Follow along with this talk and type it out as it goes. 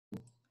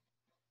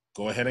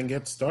Go ahead and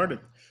get started.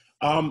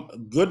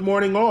 Good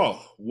morning,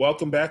 all.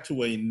 Welcome back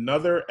to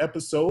another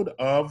episode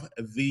of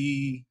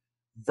the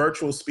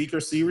virtual speaker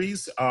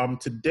series.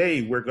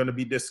 Today, we're going to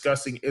be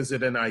discussing, is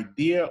it an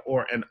idea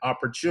or an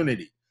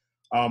opportunity?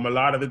 A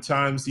lot of the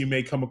times you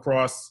may come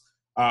across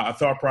a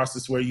thought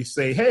process where you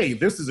say, hey,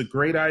 this is a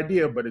great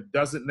idea, but it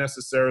doesn't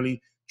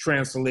necessarily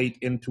translate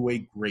into a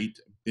great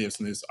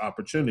business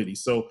opportunity.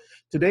 So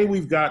today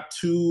we've got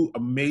two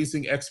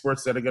amazing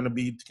experts that are going to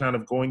be kind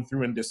of going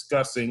through and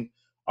discussing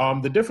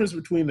the difference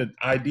between an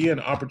idea and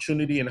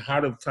opportunity and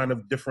how to kind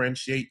of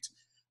differentiate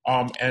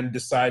and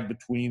decide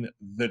between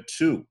the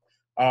two.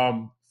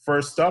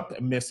 First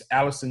up, Miss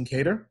Allison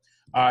Kader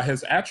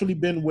has actually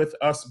been with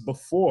us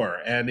before.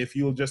 And if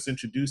you'll just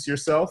introduce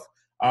yourself,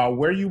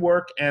 where you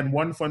work, and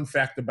one fun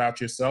fact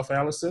about yourself,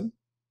 Allison.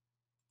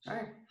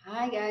 Sure.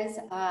 Hi, guys.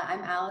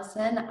 I'm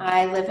Allison.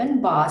 I live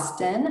in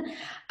Boston.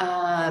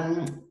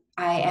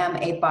 I am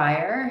a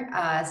buyer,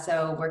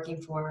 so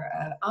working for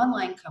an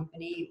online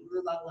company,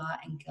 Rulala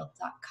and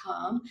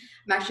Gilt.com.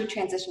 I'm actually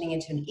transitioning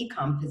into an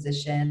e-com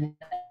position,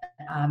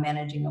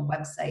 managing a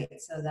website,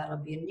 so that'll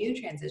be a new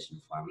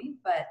transition for me.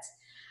 But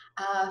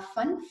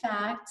fun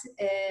fact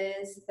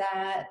is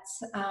that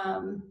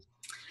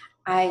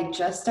I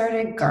just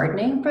started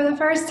gardening for the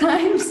first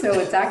time, so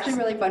it's actually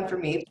really fun for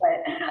me.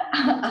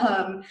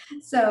 But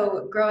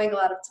so growing a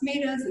lot of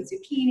tomatoes and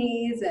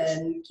zucchinis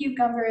and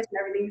cucumbers and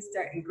everything's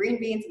starting, green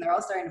beans, and they're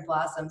all starting to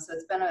blossom. So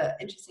it's been an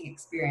interesting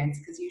experience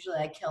because usually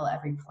I kill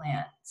every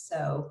plant.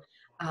 So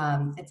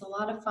it's a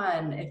lot of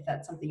fun if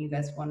that's something you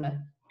guys want to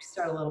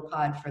start a little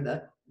pod for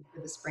the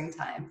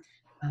springtime.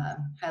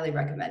 Highly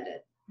recommend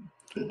it.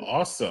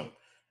 Awesome.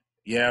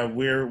 Yeah,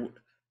 we're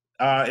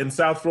in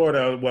South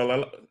Florida.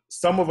 Well,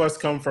 some of us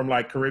come from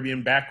like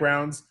Caribbean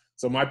backgrounds.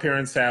 So my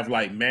parents have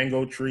like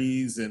mango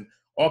trees and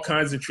all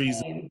kinds of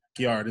trees in the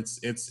backyard.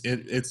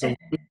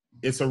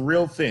 It's a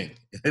real thing.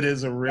 It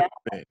is a real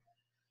thing.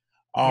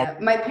 Yeah,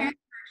 my parents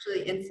are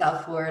actually in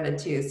South Florida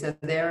too, so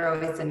they're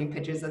always sending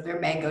pictures of their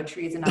mango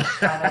trees and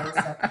avocados. So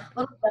a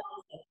little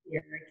jealous up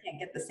here. I can't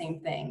get the same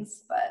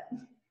things, but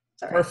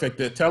sorry.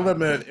 Perfect. Tell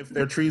them if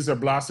their trees are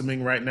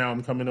blossoming right now,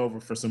 I'm coming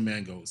over for some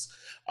mangoes.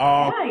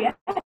 Yeah.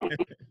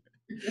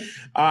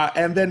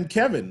 And then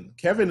Kevin.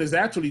 Kevin is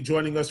actually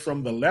joining us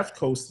from the left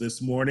coast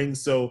this morning,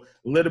 so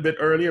a little bit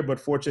earlier, but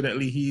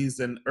fortunately he's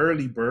an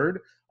early bird.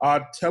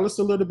 Tell us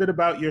a little bit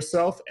about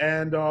yourself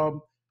and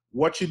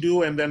what you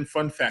do, and then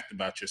fun fact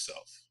about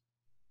yourself.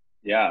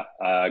 Yeah,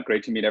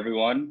 great to meet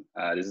everyone.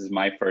 This is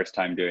my first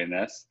time doing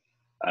this.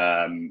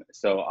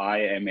 So I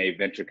am a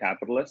venture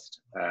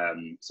capitalist.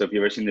 So if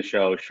you've ever seen the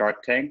show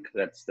Shark Tank,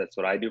 that's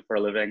what I do for a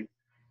living.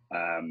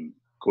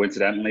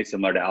 Coincidentally,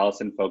 similar to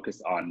Allison,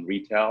 focused on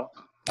retail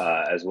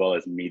as well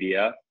as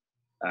media.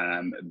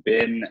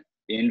 Been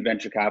in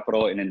venture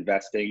capital and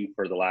investing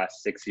for the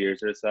last 6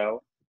 years or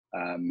so.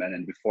 And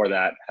then before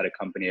that, had a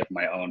company of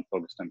my own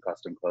focused on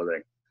custom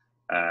clothing.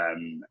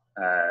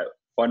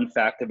 Fun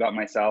fact about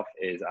myself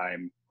is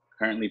I'm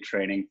currently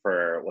training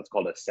for what's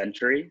called a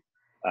century.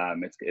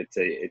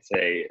 It's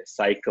a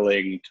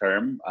cycling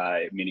term,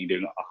 meaning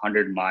doing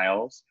 100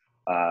 miles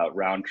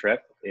round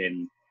trip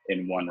in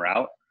one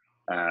route.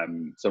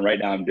 So right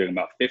now I'm doing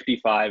about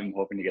 55. I'm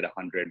hoping to get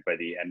 100 by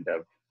the end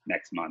of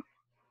next month.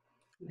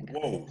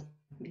 Whoa.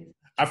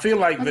 I feel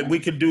like that we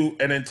could do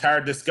an entire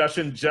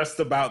discussion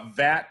just about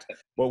that,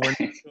 but we're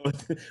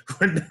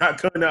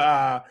not going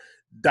to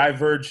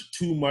diverge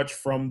too much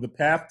from the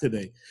path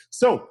today.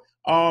 So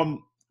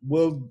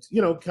we'll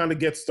kind of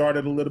get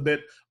started a little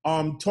bit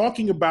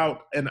talking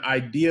about an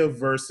idea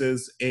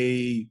versus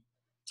a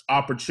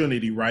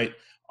opportunity, right?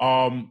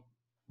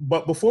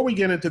 But before we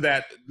get into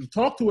that,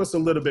 talk to us a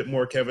little bit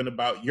more, Kevin,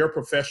 about your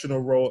professional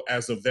role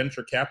as a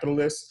venture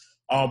capitalist.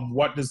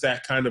 What does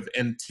that kind of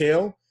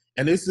entail?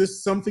 And is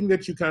this something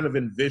that you kind of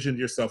envisioned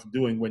yourself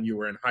doing when you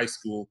were in high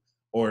school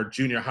or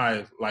junior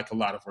high, like a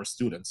lot of our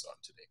students are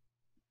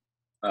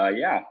today?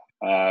 Yeah.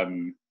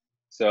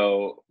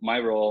 So my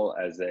role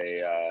as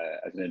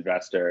an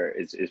investor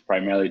is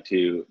primarily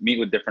to meet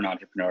with different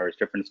entrepreneurs,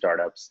 different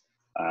startups,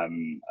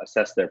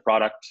 assess their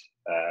product,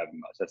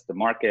 assess the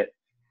market,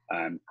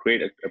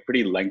 create a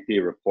pretty lengthy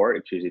report.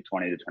 It's usually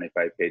 20 to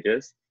 25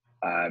 pages.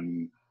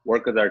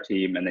 Work with our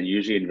team, and then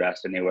usually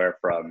invest anywhere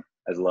from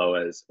as low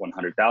as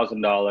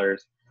 $100,000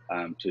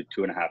 to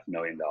 $2.5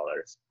 million.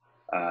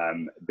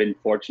 Been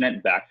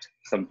fortunate, backed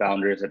some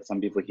founders that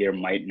some people here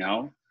might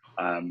know.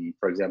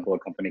 For example, a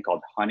company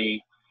called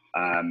Honey.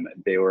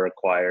 They were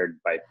acquired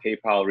by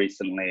PayPal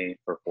recently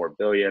for $4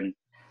 billion.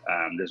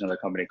 There's another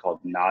company called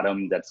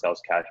Notum that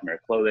sells cashmere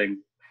clothing.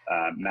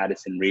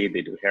 Madison Reed,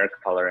 they do hair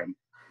coloring,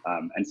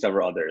 and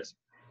several others.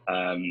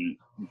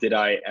 Did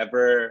I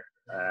ever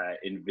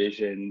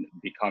envision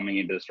becoming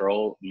in this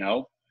role?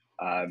 No.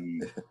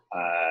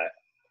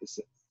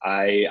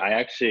 I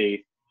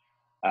actually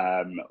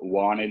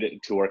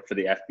wanted to work for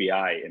the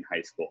FBI in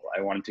high school.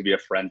 I wanted to be a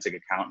forensic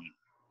accountant.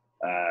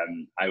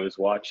 I was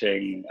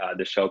watching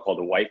the show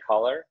called White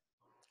Collar,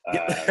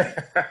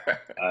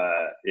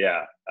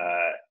 Yeah.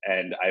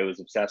 And I was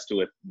obsessed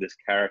with this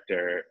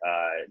character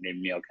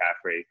named Neil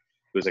Caffrey,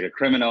 who was like a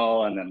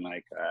criminal, and then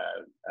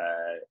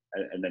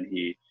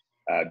he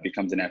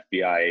becomes an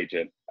FBI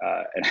agent,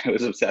 and I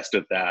was obsessed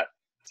with that.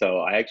 So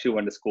I actually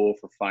went to school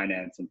for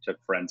finance and took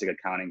forensic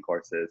accounting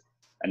courses,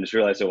 and just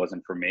realized it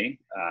wasn't for me,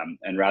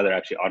 and rather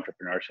actually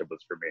entrepreneurship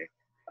was for me.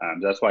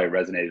 So that's why I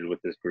resonated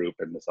with this group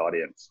and this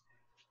audience.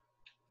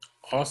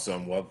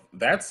 Awesome. Well,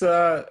 that's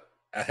a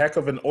heck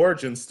of an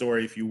origin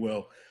story, if you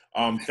will.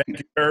 Thank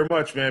you very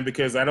much, man,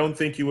 because I don't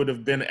think you would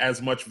have been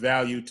as much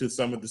value to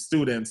some of the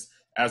students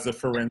as a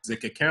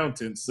forensic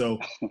accountant. So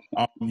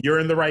you're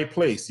in the right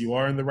place. You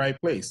are in the right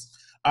place.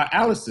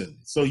 Allison,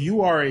 so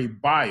you are a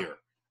buyer.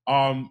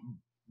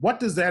 What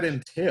does that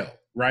entail,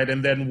 right?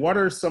 And then what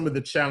are some of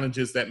the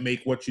challenges that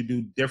make what you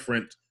do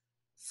different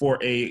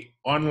for a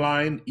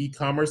online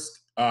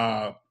e-commerce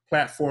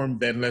platform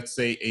than, let's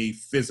say, a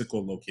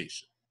physical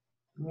location?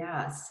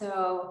 Yeah,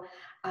 so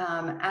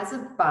as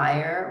a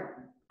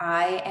buyer,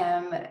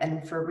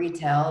 and for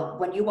retail,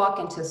 when you walk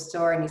into a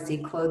store and you see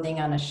clothing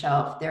on a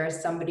shelf, there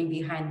is somebody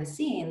behind the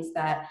scenes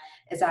that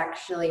is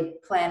actually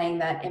planning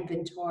that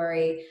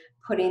inventory,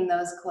 putting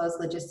those clothes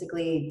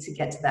logistically to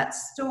get to that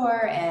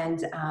store,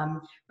 and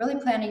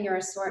really planning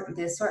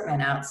the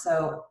assortment out.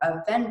 So a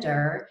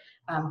vendor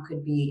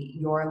could be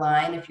your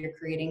line if you're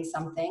creating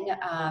something,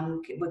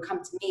 would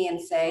come to me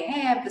and say,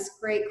 hey, I have this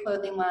great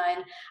clothing line.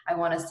 I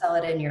want to sell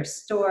it in your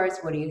stores.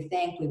 What do you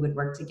think? We would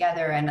work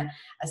together. And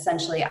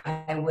essentially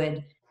I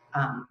would,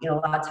 a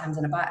lot of times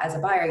as a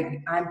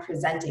buyer, I'm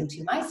presenting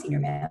to my senior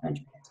management,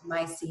 to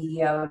my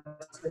CEO,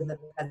 to the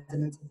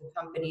presidents of the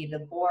company, the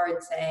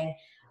board, saying,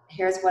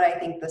 here's what I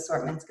think the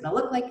assortment's going to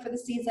look like for the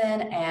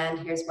season, and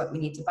here's what we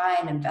need to buy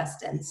and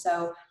invest in.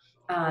 So,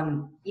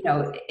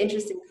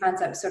 interesting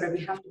concept, sort of,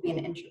 you have to be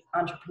an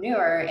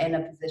entrepreneur in a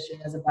position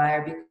as a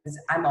buyer, because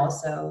I'm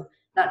also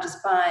not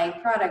just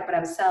buying product, but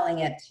I'm selling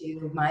it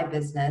to my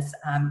business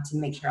to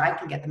make sure I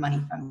can get the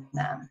money from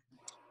them.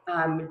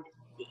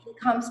 The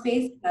e-com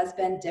space has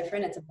been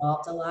different. It's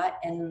evolved a lot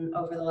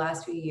over the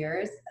last few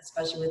years,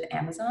 especially with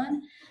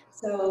Amazon.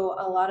 So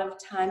a lot of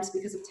times,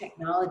 because of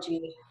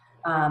technology,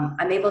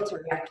 I'm able to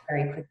react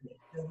very quickly.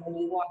 So when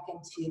you walk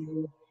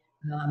into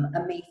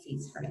a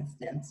Macy's, for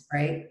instance,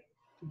 right?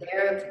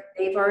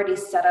 They've already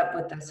set up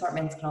what the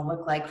assortment's going to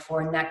look like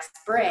for next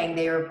spring.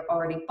 They've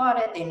already bought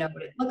it. They know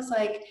what it looks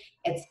like.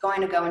 It's going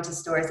to go into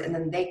stores, and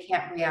then they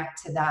can't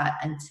react to that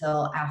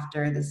until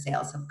after the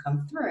sales have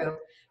come through.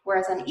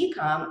 Whereas on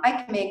e-com,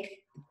 the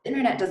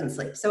internet doesn't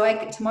sleep. So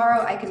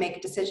tomorrow I can make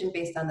a decision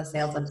based on the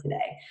sales of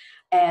today.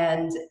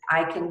 And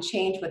I can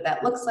change what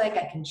that looks like.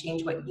 I can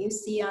change what you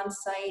see on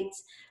site,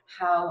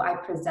 how I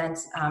present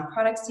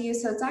products to you.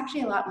 So it's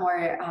actually a lot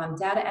more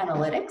data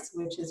analytics,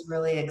 which is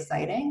really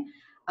exciting.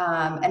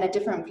 And a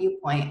different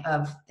viewpoint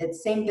of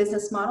its same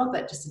business model,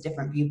 but just a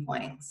different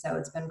viewpoint. So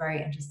it's been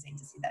very interesting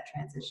to see that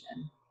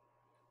transition.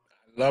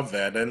 Love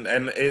that. And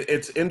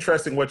it's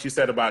interesting what you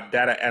said about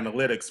data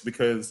analytics,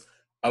 because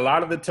a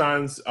lot of the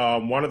times,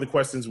 one of the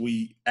questions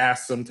we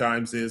ask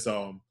sometimes is,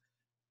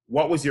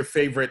 what was your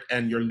favorite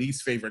and your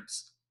least favorite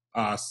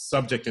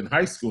subject in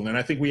high school? And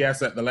I think we asked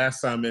that the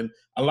last time, and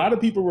a lot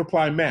of people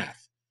reply math,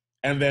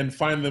 and then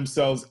find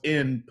themselves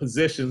in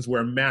positions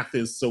where math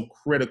is so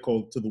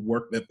critical to the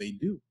work that they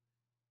do.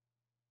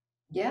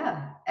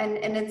 Yeah, and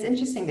it's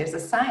interesting. There's a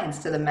science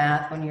to the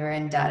math when you're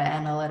in data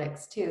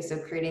analytics too. So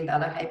creating the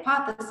other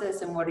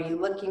hypothesis and what are you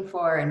looking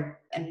for,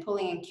 and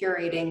pulling and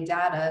curating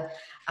data.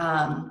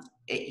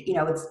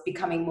 It's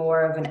becoming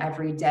more of an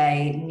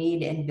everyday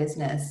need in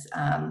business,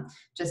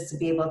 just to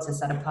be able to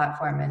set a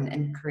platform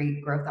and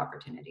create growth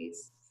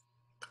opportunities.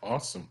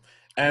 Awesome.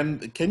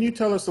 And can you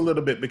tell us a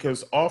little bit,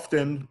 because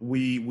often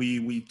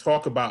we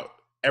talk about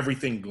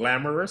everything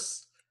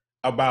glamorous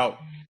about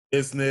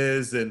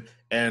business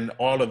and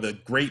all of the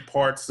great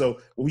parts.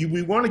 So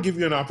we want to give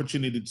you an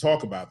opportunity to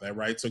talk about that,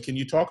 right? So can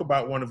you talk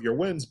about one of your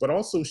wins, but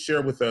also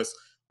share with us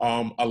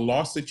a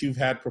loss that you've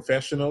had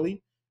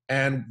professionally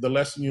and the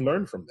lesson you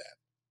learned from that?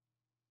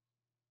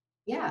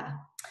 Yeah.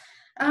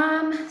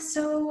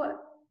 So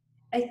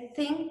I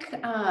think,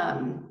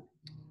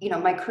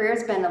 my career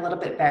has been a little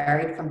bit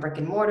varied from brick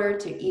and mortar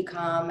to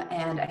e-com.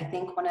 And I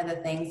think one of the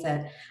things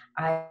that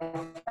I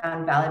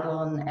found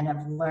valuable and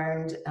have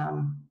learned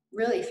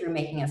really through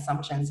making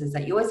assumptions is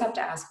that you always have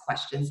to ask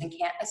questions and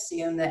can't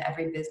assume that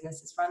every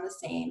business is run the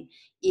same,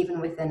 even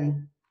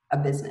within a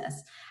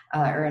business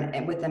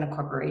within a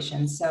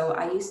corporation. So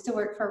I used to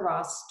work for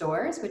Ross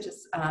Stores, which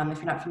is, if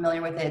you're not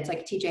familiar with it, it's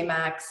like TJ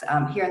Maxx.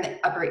 Here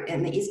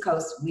in the East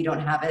Coast, we don't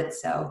have it,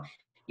 so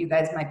you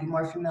guys might be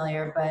more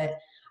familiar. But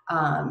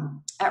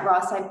at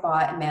Ross, I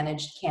bought and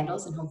managed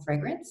candles and home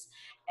fragrance.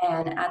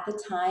 And at the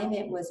time,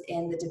 it was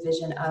in the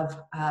division of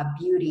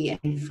beauty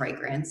and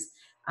fragrance,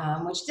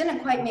 which didn't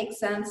quite make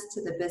sense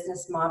to the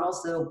business model.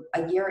 So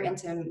a year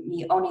into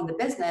me owning the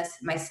business,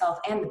 myself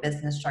and the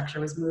business structure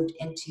was moved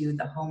into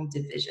the home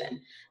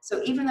division.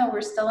 So even though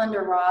we're still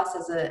under Ross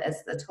as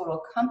the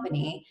total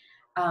company,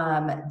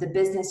 the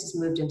business has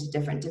moved into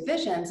different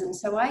divisions. And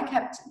so I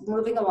kept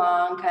moving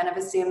along, kind of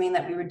assuming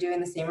that we were doing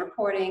the same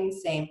reporting,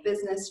 same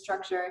business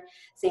structure,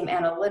 same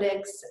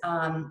analytics.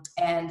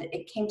 And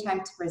it came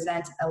time to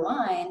present a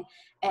line,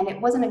 and it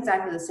wasn't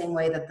exactly the same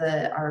way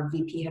that our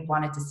VP had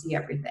wanted to see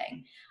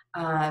everything.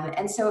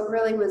 And so it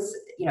really was,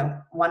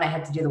 one, I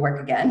had to do the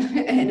work again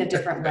in a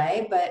different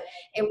way, but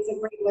it was a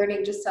great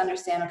learning just to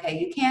understand, okay,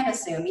 you can't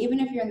assume, even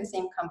if you're in the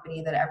same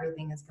company, that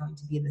everything is going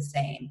to be the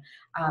same.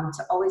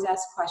 To always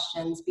ask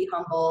questions, be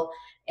humble.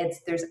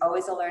 There's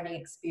always a learning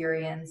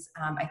experience.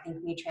 I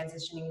think me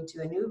transitioning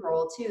into a new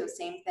role too,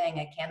 same thing.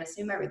 I can't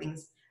assume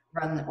everything's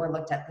run or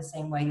looked at the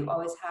same way. You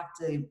always have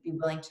to be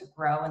willing to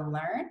grow and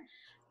learn,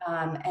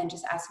 and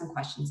just asking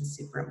questions is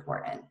super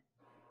important.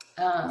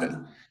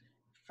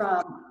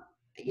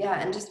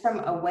 And just from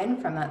a win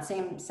from that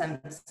same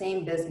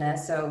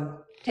business. So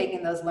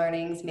taking those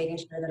learnings, making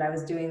sure that I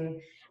was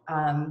doing,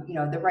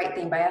 the right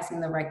thing by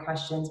asking the right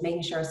questions,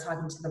 making sure I was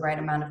talking to the right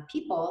amount of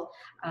people.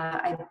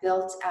 I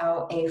built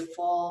out a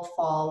full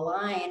fall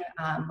line,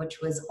 which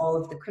was all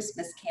of the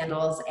Christmas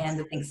candles and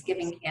the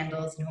Thanksgiving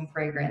candles and home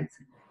fragrance.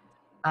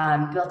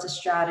 Built a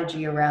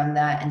strategy around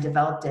that and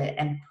developed it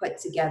and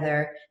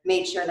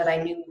made sure that I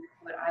knew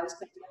what I was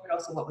putting together, but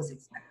also what was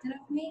expected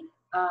of me.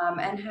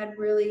 And had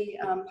really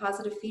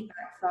positive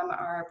feedback from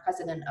our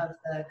president of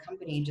the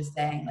company, just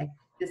saying, like,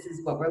 this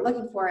is what we're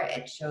looking for.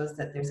 It shows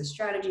that there's a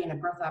strategy and a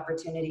growth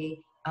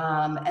opportunity.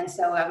 And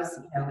so I was,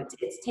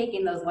 it's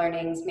taking those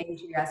learnings, making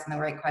sure you're asking the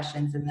right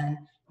questions, and then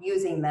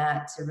using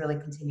that to really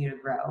continue to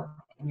grow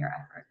in your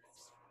efforts.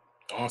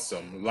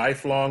 Awesome.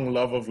 Lifelong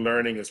love of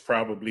learning is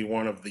probably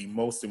one of the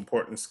most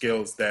important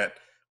skills that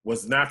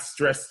was not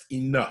stressed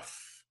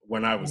enough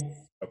when I was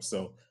up.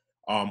 So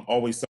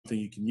always something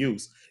you can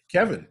use.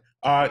 Kevin,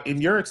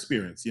 in your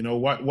experience,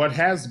 what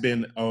has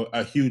been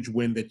a huge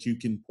win that you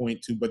can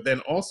point to, but then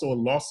also a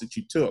loss that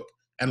you took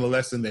and a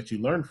lesson that you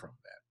learned from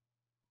that?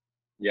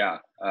 Yeah.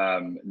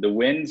 The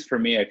wins for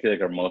me, I feel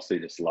like, are mostly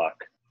just luck.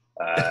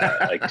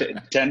 Like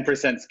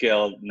 10%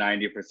 skill,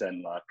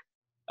 90% luck.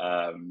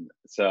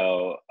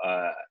 So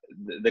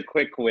the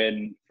quick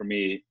win for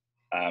me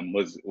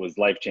was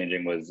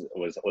life-changing, was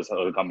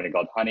a company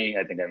called Honey.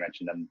 I think I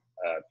mentioned them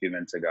a few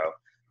minutes ago.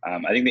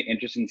 I think the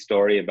interesting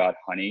story about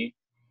Honey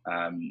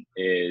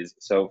is,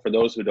 so for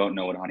those who don't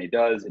know what Honey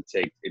does, it's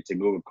a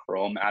Google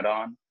Chrome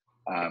add-on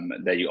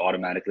that you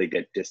automatically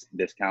get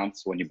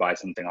discounts when you buy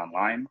something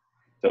online.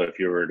 So if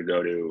you were to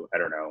go to, I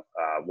don't know,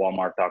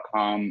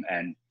 Walmart.com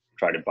and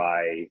try to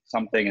buy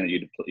something, and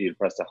you'd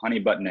press the Honey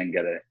button and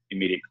get an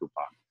immediate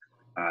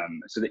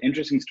coupon. So the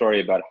interesting story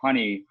about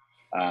Honey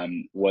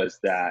was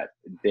that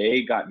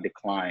they got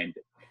declined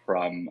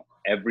from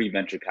every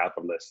venture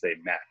capitalist they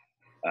met,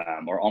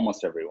 or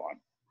almost everyone.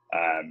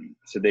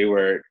 So they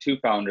were two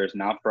founders,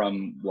 not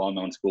from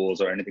well-known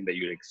schools or anything that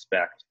you'd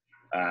expect.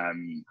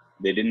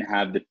 They didn't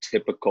have the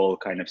typical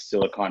kind of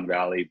Silicon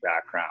Valley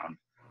background.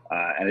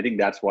 And I think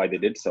that's why they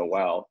did so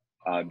well,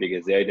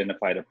 because they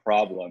identified a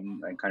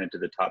problem, and kind of to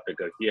the topic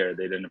of here,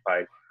 they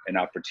identified an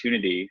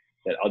opportunity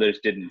that others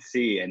didn't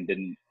see and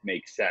didn't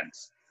make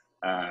sense.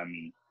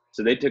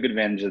 So they took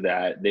advantage of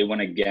that. They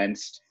went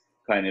against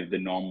kind of the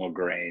normal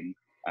grain.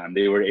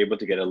 They were able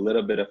to get a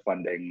little bit of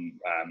funding,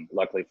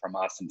 luckily from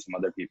us and some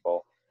other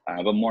people.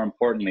 But more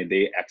importantly,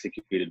 they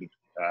executed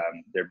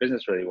their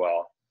business really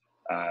well,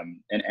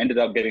 and ended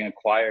up getting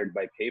acquired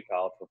by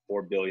PayPal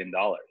for $4 billion.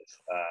 Wow.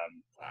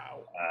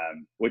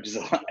 Which is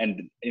a lot.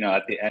 And,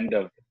 at the end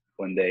of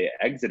when they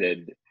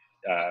exited,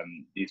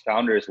 these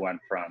founders went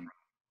from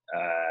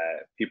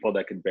people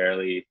that could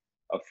barely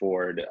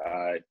afford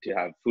to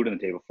have food on the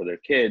table for their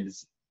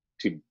kids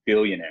to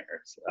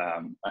billionaires,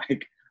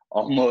 like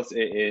almost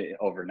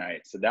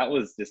overnight. So that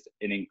was just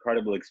an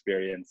incredible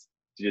experience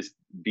to just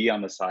be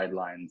on the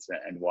sidelines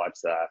and watch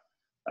that,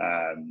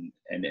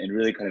 and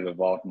really kind of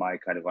evolve my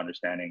kind of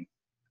understanding.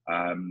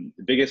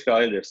 The biggest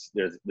failure,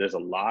 there's a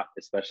lot,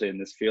 especially in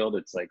this field.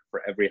 It's like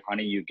for every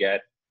Honey you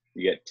get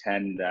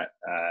 10 that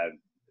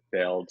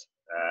failed,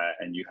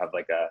 and you have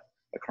like a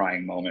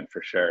crying moment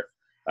for sure.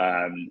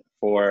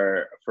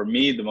 For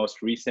me, the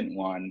most recent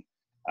one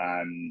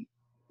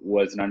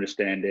was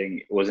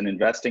an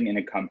investing in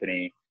a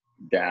company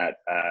that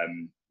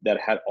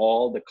had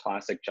all the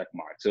classic check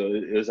marks. So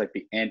it was like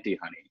the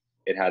anti-Honey.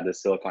 It had the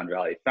Silicon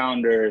Valley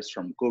founders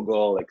from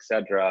Google,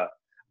 etc.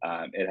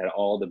 It had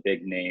all the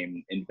big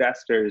name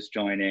investors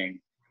joining.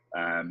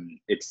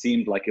 It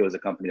seemed like it was a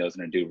company that was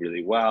going to do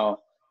really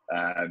well.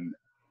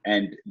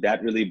 And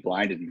that really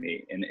blinded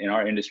me. In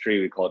our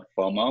industry, we call it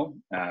FOMO,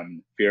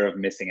 fear of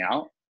missing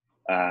out.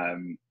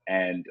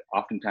 And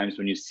oftentimes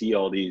when you see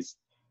all these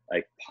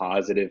like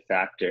positive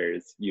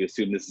factors, you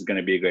assume this is going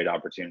to be a great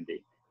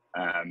opportunity.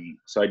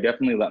 So I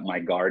definitely let my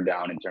guard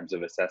down in terms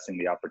of assessing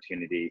the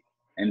opportunity,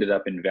 ended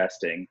up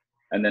investing,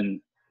 and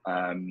then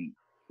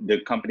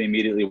the company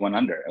immediately went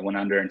under. It went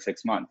under in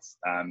 6 months,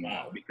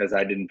 because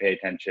I didn't pay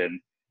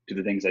attention to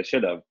the things I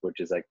should have, which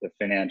is like the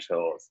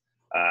financials,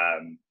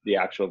 the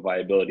actual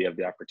viability of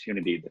the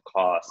opportunity, the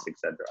costs,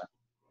 etc.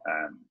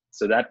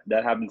 So that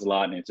happens a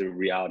lot, and it's a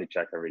reality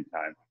check every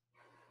time.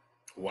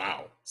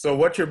 Wow. So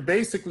what you're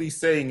basically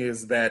saying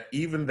is that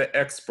even the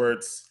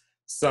experts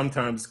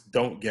sometimes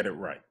don't get it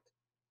right.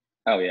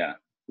 Oh yeah,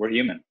 we're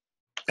human.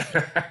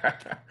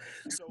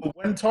 So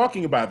when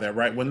talking about that,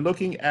 right, when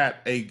looking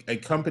at a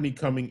company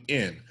coming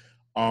in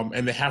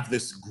and they have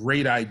this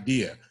great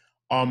idea,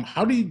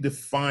 how do you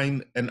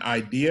define an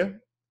idea?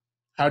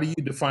 How do you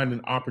define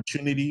an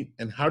opportunity?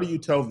 And how do you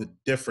tell the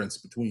difference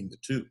between the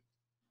two?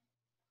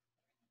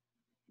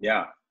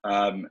 Yeah.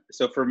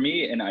 So for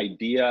me, an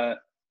idea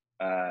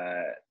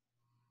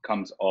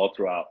comes all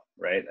throughout,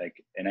 right? Like,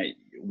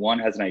 one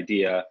has an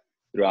idea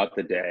throughout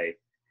the day,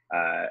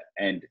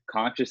 and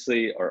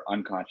consciously or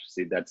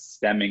unconsciously, that's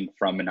stemming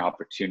from an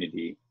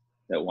opportunity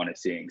that one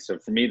is seeing. So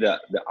for me, the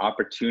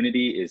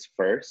opportunity is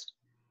first.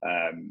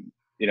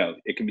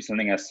 It can be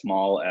something as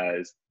small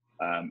as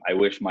I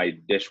wish my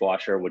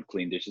dishwasher would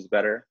clean dishes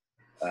better,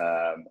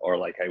 or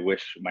like I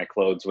wish my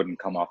clothes wouldn't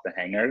come off the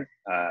hanger.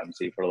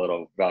 So you put a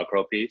little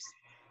Velcro piece.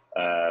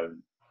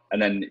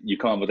 And then you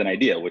come up with an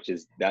idea, which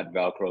is that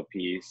Velcro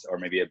piece, or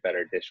maybe a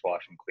better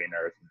dishwashing cleaner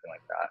or something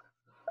like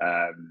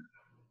that.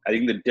 I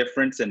think the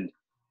difference in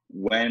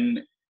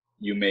when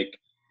you make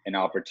an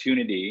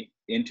opportunity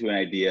into an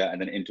idea and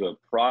then into a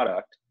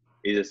product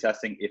is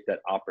assessing if that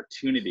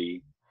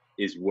opportunity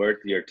is worth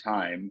your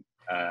time,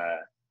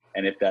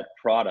 and if that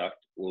product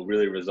will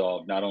really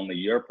resolve not only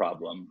your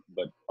problem,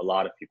 but a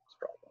lot of people's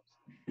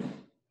problems.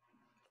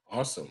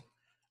 Awesome.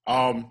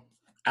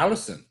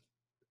 Allison,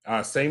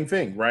 same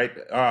thing, right?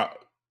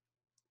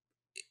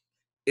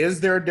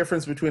 Is there a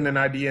difference between an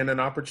idea and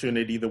an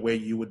opportunity the way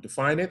you would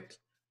define it?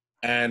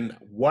 And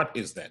what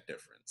is that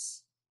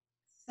difference?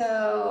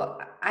 So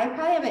I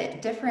probably have a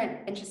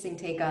different, interesting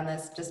take on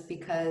this, just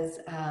because,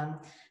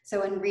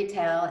 so in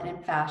retail and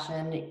in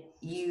fashion,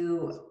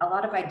 a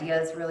lot of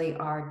ideas really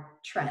are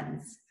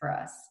trends for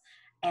us.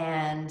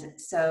 And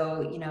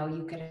so,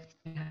 you could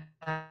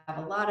have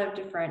a lot of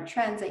different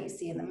trends that you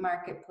see in the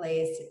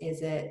marketplace.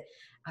 Is it,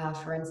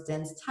 for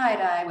instance,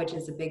 tie-dye, which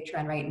is a big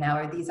trend right now?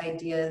 Are these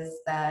ideas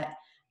that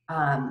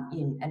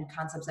and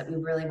concepts that we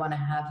really want to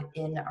have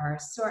in our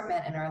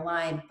assortment and our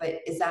line, but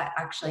is that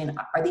actually,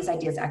 are these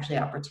ideas actually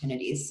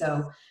opportunities?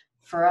 So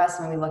for us,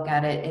 when we look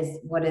at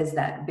it, what is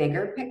that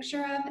bigger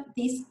picture of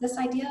this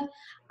idea?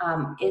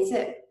 Is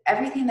it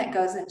everything that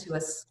goes into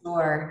a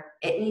store,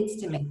 it needs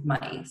to make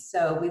money.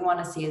 So we want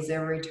to see, is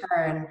there a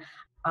return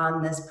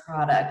on this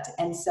product?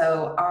 And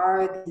so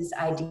are these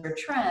ideas or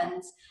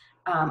trends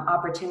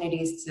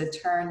opportunities to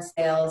turn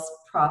sales,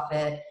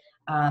 profit,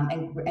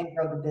 and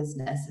grow the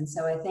business? And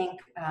so I think,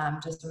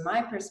 just from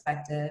my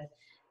perspective,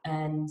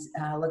 and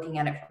looking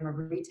at it from a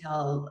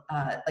retail,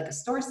 like a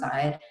store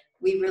side,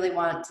 we really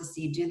want to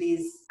see, do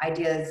these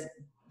ideas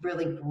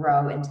really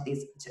grow into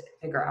these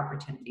bigger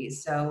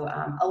opportunities? So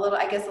a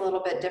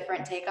little bit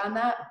different take on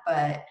that,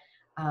 but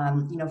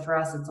for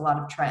us, it's a lot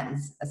of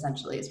trends,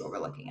 essentially, is what we're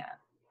looking at.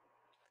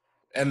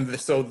 And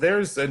so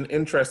there's an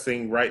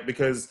interesting, right,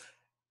 because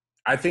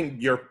I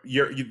think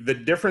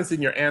the difference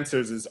in your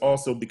answers is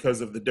also because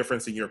of the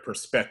difference in your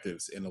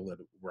perspectives in a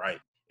little, right,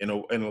 in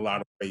a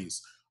lot of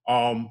ways.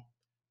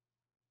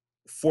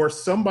 For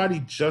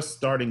somebody just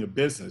starting a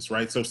business,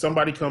 right? So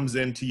somebody comes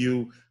into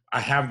you, I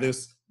have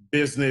this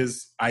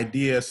business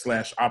idea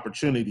 /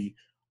 opportunity.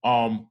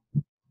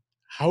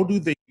 How do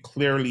they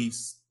clearly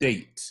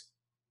state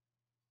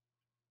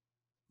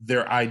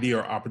their idea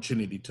or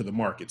opportunity to the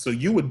market? So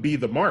you would be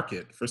the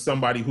market for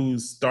somebody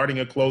who's starting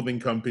a clothing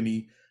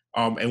company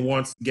and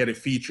wants to get it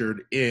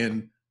featured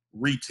in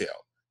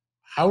retail.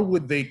 How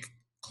would they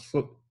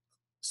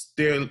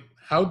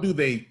how do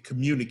they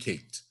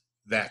communicate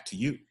that to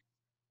you?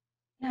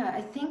 Yeah,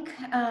 I think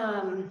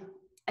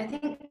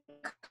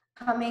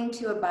coming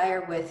to a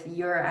buyer with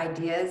your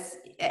ideas,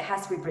 it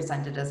has to be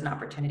presented as an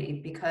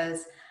opportunity,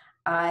 because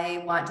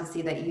I want to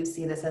see that you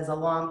see this as a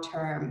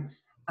long-term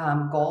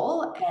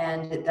goal,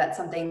 and that's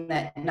something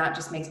that not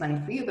just makes money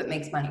for you, but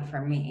makes money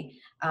for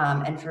me,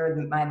 and for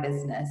my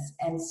business.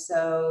 And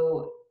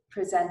so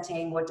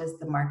presenting, what does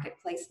the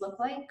marketplace look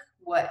like?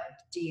 What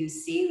do you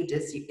see?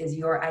 Is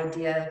your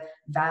idea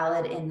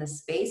valid in the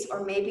space?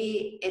 Or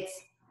maybe it's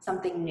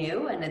something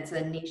new and it's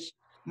a niche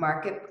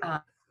market,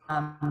 or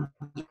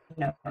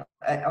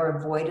a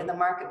void in the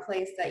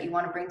marketplace that you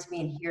want to bring to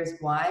me, and here's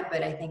why.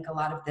 But I think a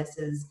lot of this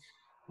is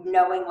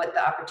knowing what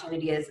the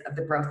opportunity is of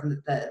the growth and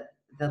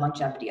the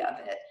longevity of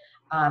it.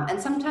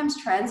 And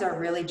sometimes trends are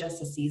really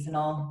just a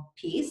seasonal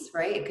piece,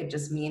 right? It could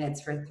just mean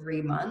it's for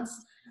 3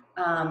 months.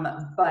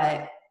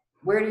 But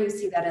where do you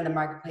see that in the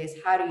marketplace?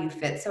 How do you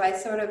fit? So I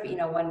sort of,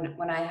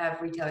 when I have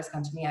retailers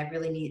come to me,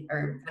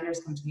 or vendors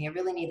come to me, I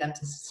really need them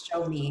to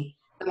show me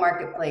the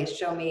marketplace,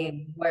 show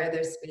me where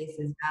their space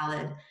is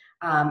valid,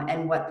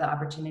 and what the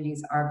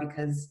opportunities are,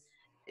 because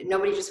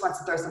nobody just wants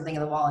to throw something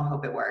in the wall and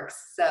hope it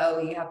works. So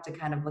you have to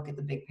kind of look at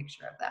the big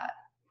picture of that.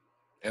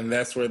 And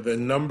that's where the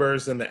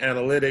numbers and the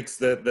analytics,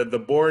 the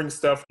boring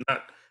stuff,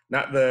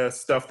 not the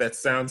stuff that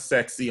sounds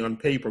sexy on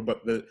paper,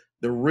 but the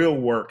real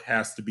work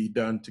has to be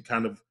done to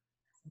kind of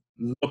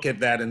look at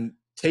that and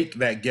take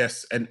that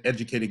guess, an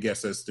educated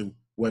guess as to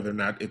whether or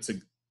not it's a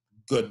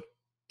good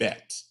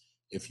bet,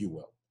 if you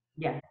will.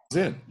 Yeah.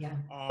 Yeah.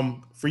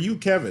 For you,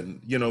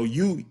 Kevin, you know,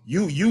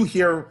 you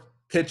hear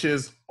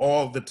pitches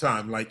all the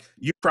time. Like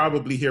you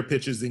probably hear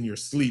pitches in your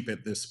sleep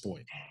at this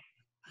point.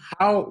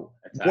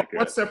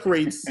 What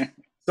separates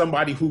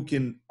somebody who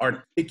can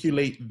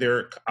articulate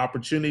their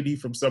opportunity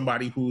from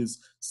somebody who is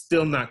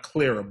still not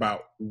clear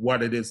about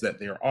what it is that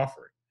they're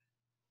offering?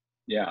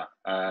 Yeah,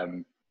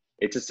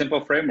 it's a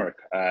simple framework,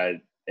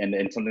 and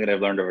something that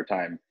I've learned over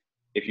time.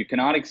 If you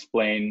cannot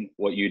explain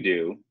what you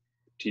do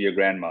to your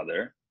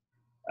grandmother,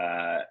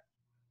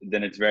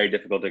 then it's very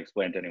difficult to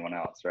explain to anyone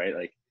else, right?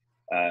 Like,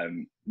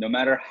 no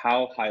matter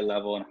how high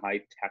level and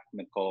high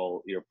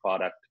technical your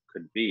product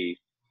could be,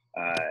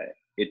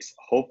 it's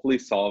hopefully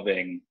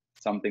solving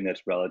something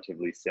that's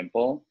relatively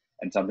simple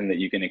and something that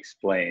you can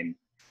explain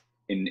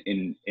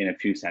in a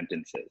few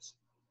sentences.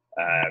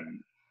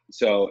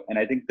 So, and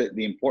I think that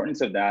the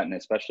importance of that, and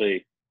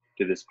especially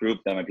to this group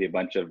that might be a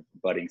bunch of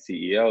budding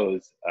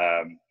CEOs,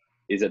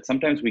 is that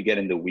sometimes we get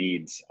in the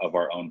weeds of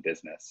our own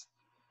business.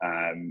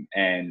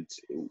 And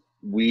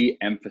we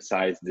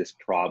emphasize this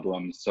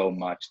problem so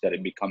much that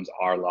it becomes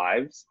our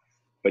lives,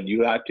 but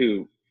you have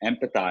to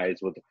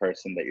empathize with the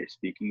person that you're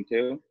speaking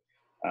to,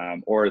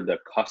 or the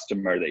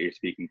customer that you're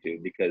speaking to,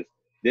 because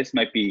this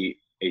might be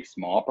a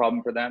small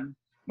problem for them,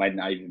 might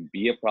not even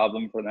be a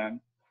problem for them.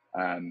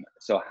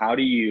 So how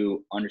do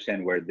you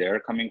understand where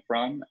they're coming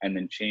from and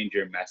then change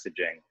your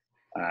messaging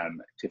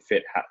to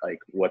fit like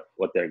what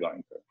they're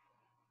going through?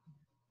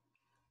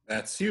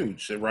 That's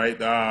huge,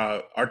 right?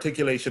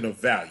 Articulation of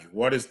value.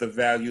 What is the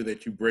value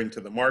that you bring to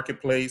the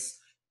marketplace?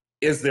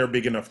 Is there a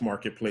big enough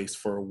marketplace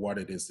for what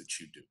it is that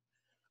you do?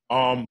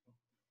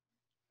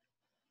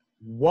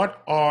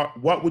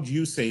 What would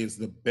you say is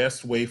the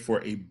best way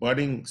for a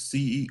budding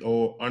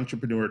CEO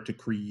entrepreneur to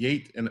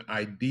create an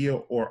idea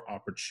or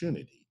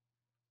opportunity?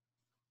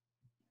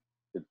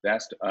 The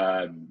best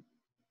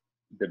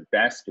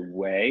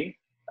way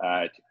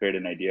to create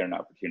an idea and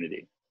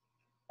opportunity.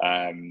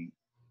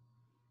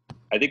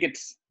 I think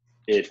it's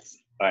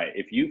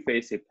if you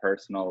face a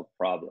personal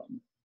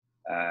problem,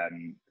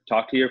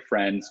 talk to your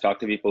friends, talk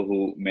to people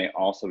who may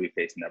also be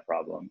facing that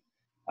problem,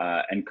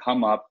 and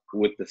come up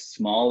with the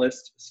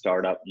smallest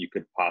startup you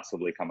could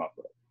possibly come up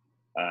with.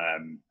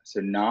 So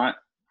not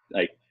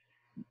like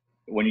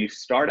when you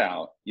start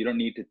out, you don't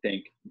need to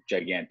think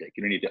gigantic.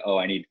 You don't need to,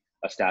 I need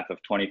a staff of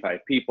 25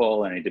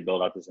 people and I need to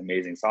build out this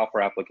amazing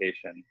software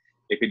application.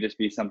 It could just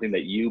be something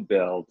that you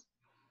build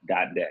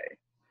that day.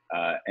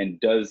 And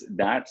does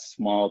that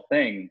small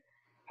thing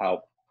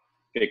help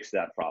fix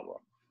that problem?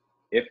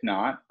 If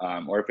not,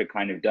 or if it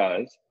kind of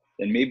does,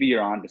 then maybe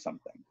you're onto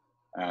something.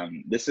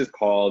 This is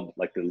called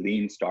like the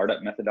lean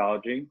startup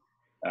methodology.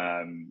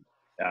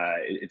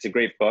 It's a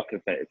great book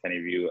if any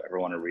of you ever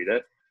want to read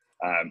it.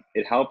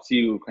 It helps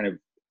you kind of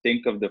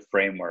think of the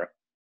framework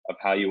of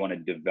how you want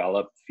to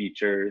develop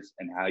features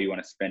and how you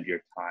want to spend your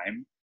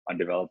time on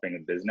developing a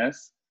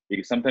business.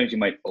 Because sometimes you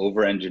might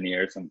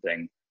over-engineer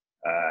something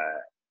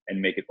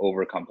and make it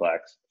over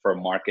complex for a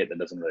market that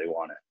doesn't really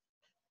want it.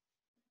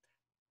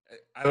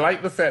 I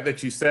like the fact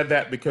that you said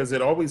that because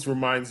it always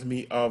reminds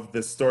me of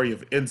the story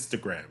of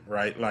Instagram,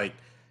 right? Like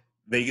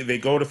they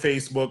go to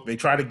Facebook, they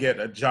try to get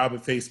a job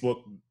at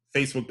Facebook.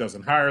 Facebook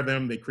doesn't hire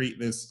them. They create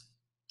this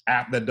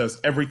app that does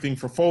everything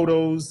for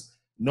photos.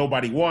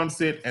 Nobody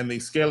wants it, and they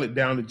scale it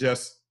down to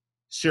just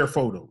share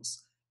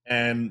photos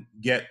and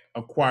get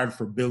acquired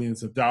for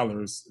billions of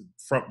dollars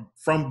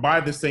from by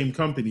the same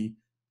company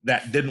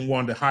that didn't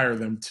want to hire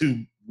them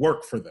to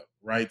work for them,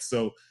 right?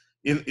 So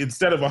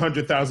instead of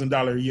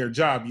 $100,000 a year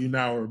job, you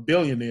now are a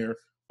billionaire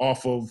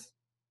off of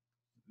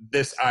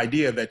this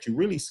idea that you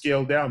really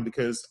scaled down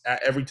because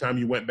every time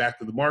you went back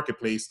to the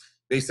marketplace,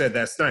 they said,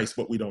 that's nice,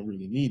 but we don't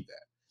really need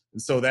that.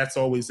 And so that's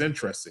always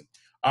interesting.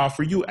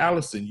 For you,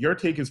 Allison, your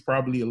take is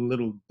probably a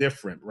little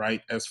different,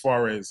 right? As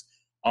far as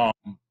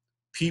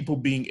people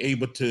being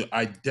able to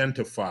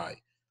identify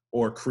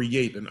or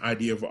create an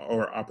idea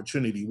or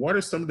opportunity. What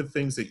are some of the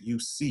things that you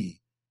see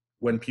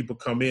when people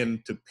come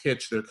in to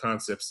pitch their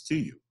concepts to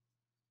you?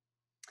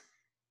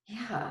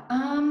 Yeah.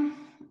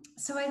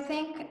 So I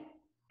think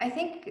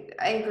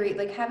I agree.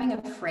 Like having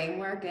a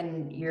framework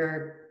and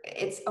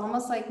it's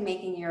almost like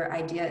making your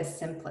idea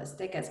as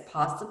simplistic as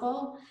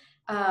possible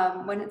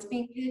when it's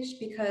being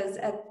pitched, because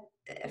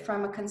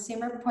from a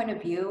consumer point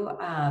of view,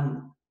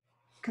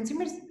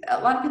 consumers,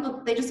 a lot of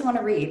people, they just want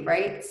to read,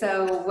 right?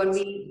 So when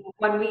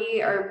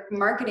we are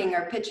marketing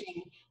or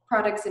pitching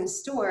products in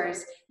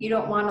stores, you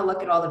don't want to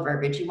look at all the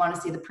verbiage. You want to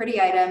see the pretty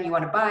item, you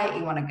want to buy it,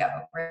 you want to go,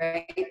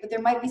 right? But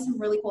there might be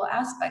some really cool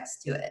aspects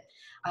to it.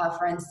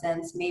 For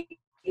instance, maybe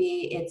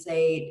it's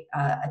a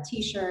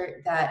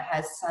t-shirt that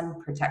has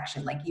sun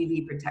protection, like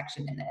UV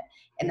protection in it,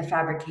 in the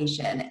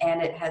fabrication,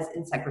 and it has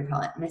insect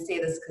repellent. And I say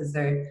this because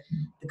they're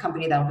the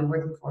company that I'll be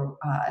working for,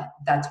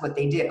 that's what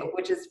they do,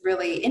 which is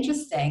really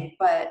interesting.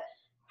 But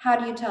how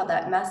do you tell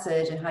that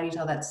message and how do you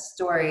tell that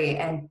story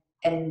and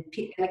and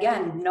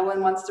again, no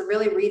one wants to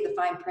really read the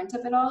fine print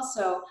of it all.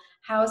 So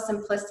how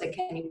simplistic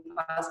can you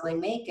possibly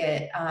make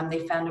it?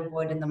 They found a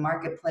void in the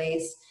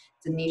marketplace.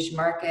 It's a niche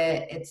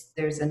market.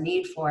 There's a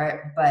need for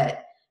it,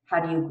 but how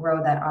do you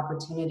grow that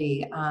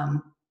opportunity?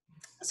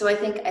 So I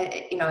think,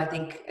 I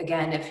think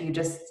again, if you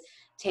just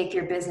take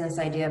your business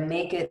idea,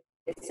 make it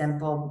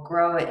simple,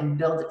 grow it and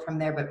build it from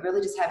there, but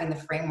really just having the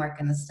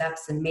framework and the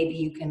steps, and maybe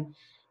you can,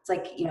 it's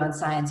like, in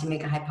science, you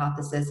make a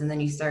hypothesis and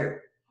then you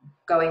start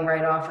going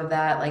right off of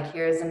that. Like,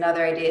 here's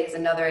another idea, here's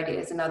another idea,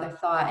 here's another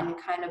thought, and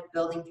you're kind of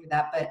building through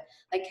that. But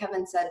like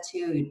Kevin said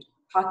too,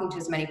 talking to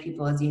as many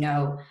people as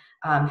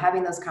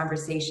having those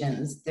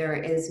conversations, there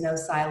is no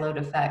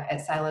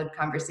siloed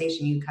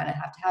conversation. You kind of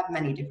have to have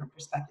many different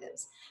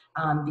perspectives.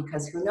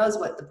 Because who knows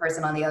what the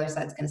person on the other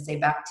side is going to say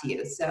back to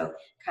you. So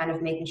kind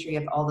of making sure you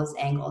have all those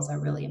angles are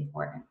really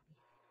important.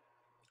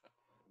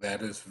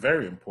 That is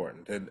very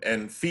important,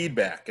 and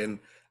feedback. And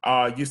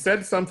you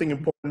said something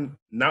important,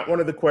 not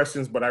one of the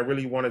questions, but I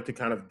really wanted to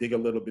kind of dig a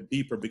little bit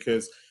deeper,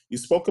 because you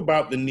spoke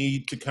about the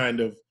need to kind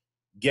of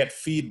get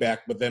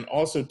feedback, but then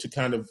also to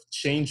kind of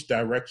change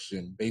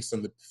direction based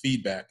on the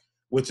feedback,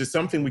 which is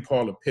something we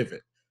call a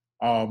pivot.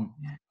 How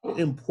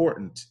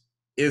important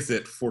is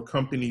it for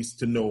companies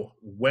to know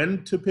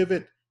when to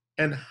pivot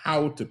and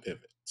how to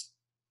pivot?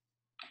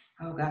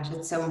 Oh gosh,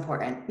 it's so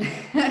important.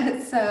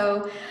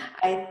 So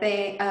I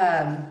think,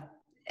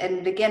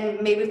 and again,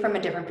 maybe from a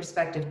different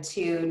perspective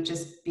too,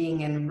 just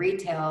being in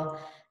retail,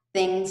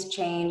 things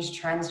change,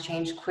 trends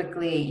change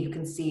quickly. You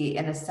can see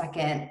in a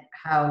second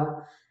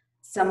how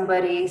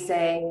somebody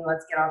saying,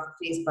 let's get off of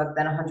Facebook,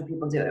 then 100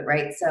 people do it,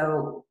 right?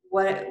 So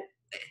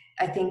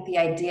I think the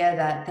idea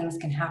that things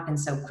can happen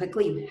so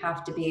quickly, you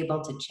have to be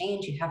able to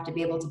change, you have to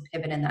be able to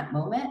pivot in that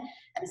moment,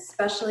 and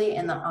especially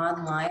in the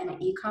online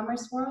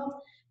e-commerce world.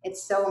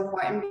 It's so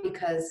important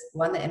because,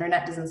 one, the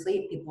internet doesn't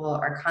sleep. People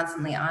are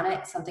constantly on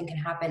it. Something can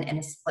happen in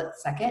a split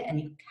second, and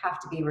you have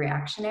to be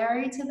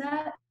reactionary to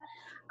that.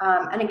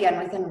 And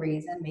again, within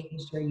reason, making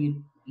sure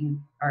you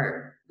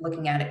are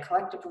looking at it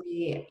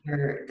collectively,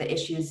 the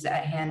issues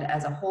at hand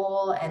as a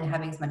whole, and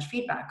having as much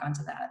feedback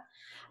onto that.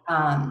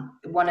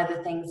 One of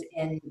the things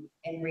in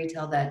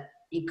retail, that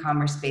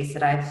e-commerce space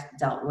that I've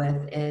dealt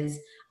with, is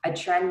a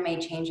trend may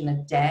change in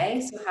a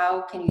day. So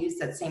how can you use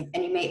that same,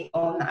 and you may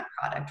own that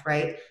product,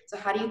 right? So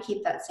how do you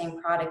keep that same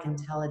product and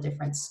tell a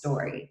different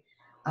story?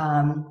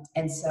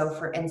 And so,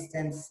 for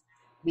instance,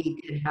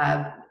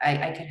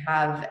 I could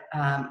have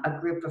a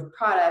group of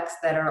products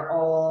that are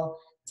all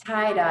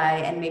tie-dye,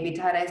 and maybe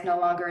tie-dye is no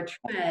longer a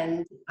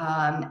trend.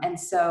 And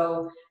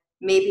so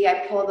maybe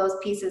I pull those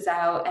pieces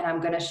out and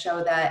I'm going to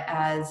show that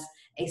as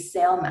a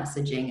sale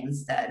messaging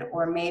instead.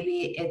 Or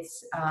maybe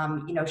it's,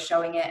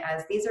 showing it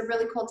as, these are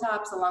really cool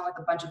tops along with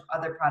a bunch of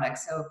other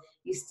products. So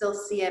you still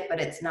see it,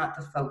 but it's not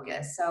the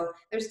focus. So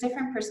there's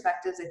different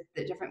perspectives,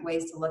 different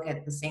ways to look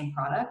at the same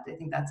product. I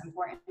think that's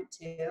important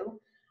too.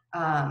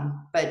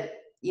 But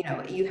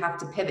you have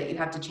to pivot, you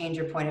have to change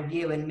your point of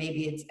view, and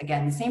maybe it's,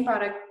 again, the same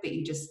product, but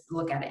you just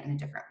look at it in a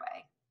different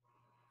way.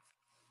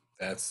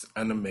 That's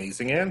an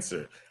amazing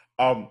answer.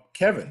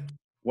 Kevin,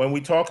 when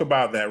we talk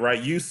about that,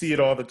 right, you see it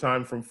all the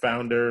time from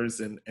founders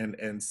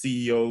and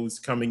CEOs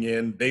coming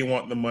in, they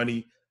want the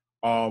money.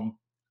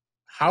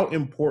 How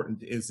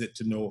important is it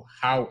to know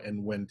how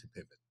and when to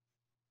pivot?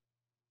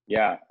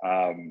 Yeah,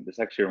 this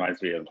actually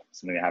reminds me of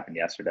something that happened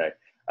yesterday.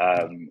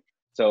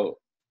 So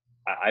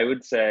I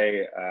would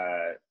say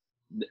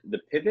the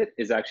pivot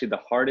is actually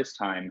the hardest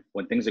time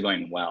when things are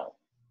going well.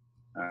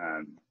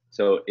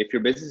 So if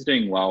your business is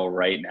doing well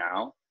right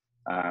now,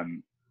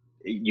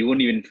 you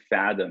wouldn't even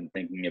fathom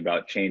thinking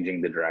about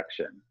changing the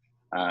direction.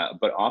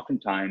 But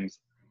oftentimes,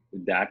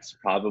 that's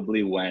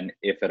probably when,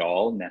 if at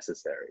all,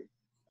 necessary.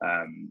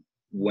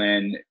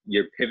 When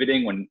you're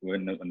pivoting,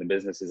 when the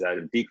business is at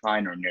a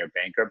decline or near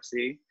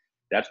bankruptcy,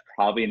 that's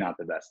probably not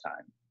the best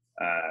time,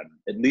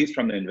 at least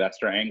from an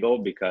investor angle,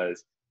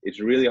 because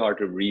it's really hard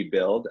to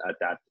rebuild at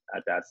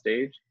that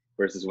stage,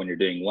 versus when you're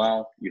doing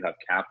well, you have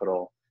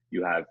capital,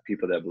 you have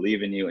people that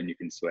believe in you, and you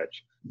can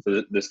switch.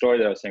 So the story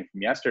that I was saying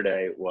from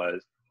yesterday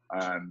was,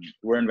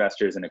 we're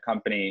investors in a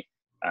company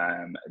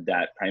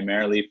that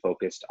primarily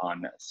focused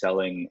on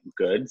selling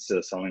goods,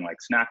 so selling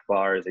like snack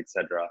bars,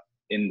 etc.,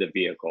 in the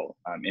vehicle,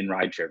 in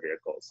rideshare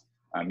vehicles.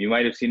 You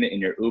might have seen it in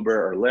your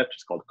Uber or Lyft.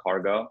 It's called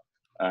Cargo.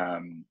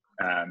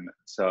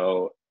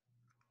 So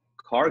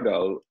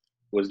Cargo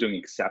was doing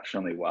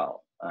exceptionally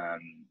well.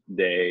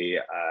 They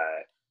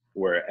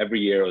were, every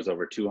year, it was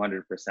over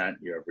 200%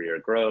 year-over-year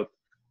growth.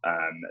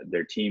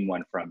 Their team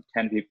went from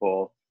 10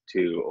 people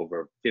to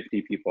over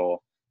 50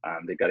 people.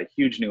 They got a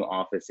huge new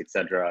office,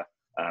 etc.,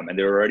 and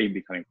they were already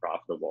becoming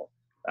profitable.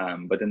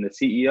 But then the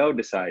CEO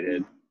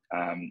decided,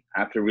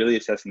 after really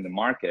assessing the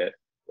market,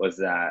 was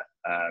that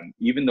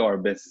even though our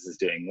business is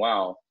doing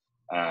well,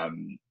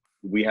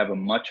 we have a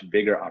much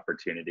bigger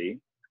opportunity,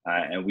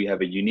 and we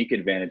have a unique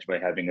advantage by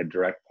having a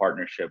direct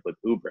partnership with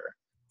Uber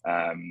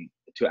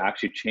to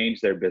actually change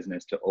their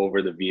business to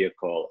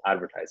over-the-vehicle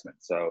advertisement.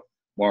 So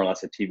more or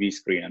less a TV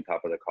screen on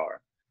top of the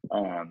car.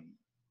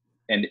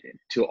 and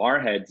to our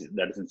heads,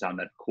 that doesn't sound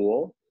that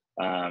cool.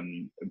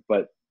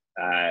 But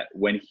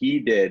when he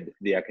did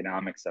the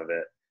economics of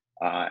it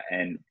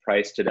and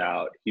priced it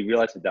out, he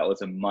realized that that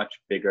was a much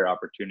bigger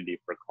opportunity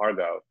for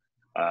cargo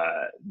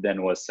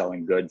than was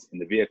selling goods in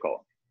the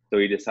vehicle. So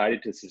he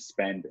decided to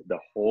suspend the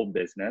whole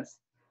business.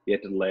 He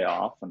had to lay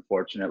off,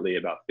 unfortunately,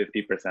 about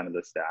 50% of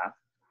the staff.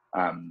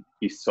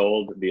 He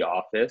sold the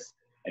office,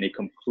 and he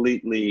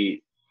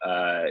completely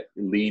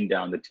leaned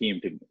down the team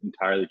to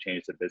entirely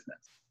change the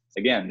business.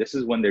 Again, this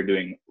is when they're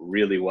doing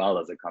really well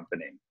as a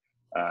company,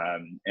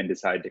 and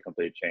decided to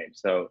completely change.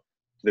 So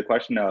to the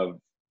question of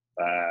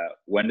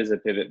when does a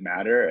pivot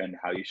matter and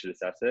how you should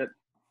assess it,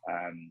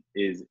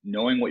 is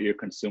knowing what your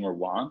consumer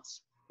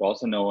wants, but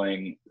also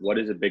knowing what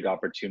is a big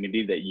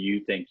opportunity that you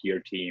think your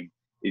team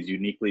is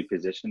uniquely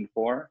positioned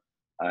for,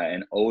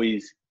 and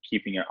always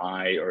keeping your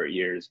eye or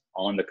ears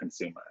on the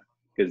consumer,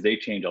 because they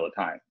change all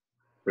the time.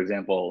 For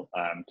example,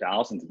 to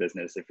Allison's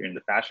business, if you're in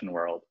the fashion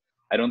world,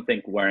 I don't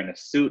think wearing a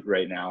suit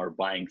right now or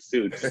buying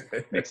suits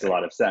makes a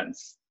lot of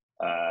sense.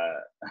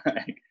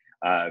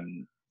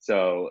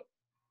 So,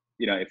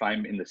 you know, if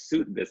I'm in the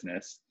suit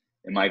business,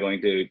 am I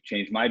going to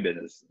change my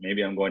business?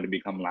 Maybe I'm going to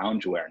become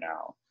loungewear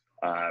now,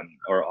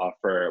 or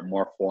offer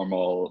more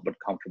formal but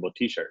comfortable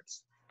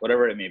t-shirts,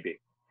 whatever it may be.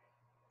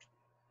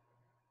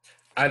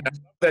 I love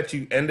that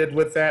you ended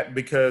with that,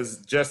 because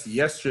just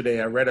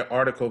yesterday I read an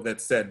article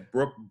that said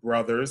Brooke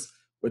Brothers,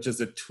 which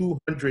is a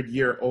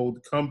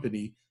 200-year-old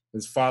company,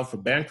 has filed for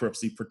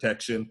bankruptcy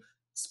protection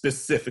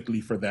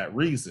specifically for that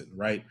reason,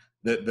 right?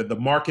 The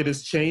market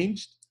has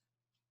changed.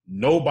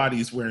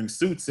 Nobody's wearing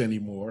suits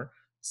anymore.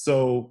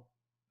 So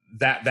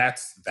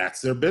that's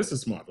their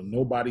business model.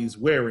 Nobody's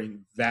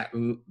wearing that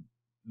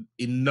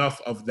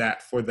enough of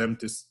that for them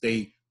to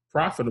stay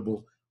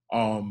profitable.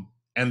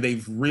 And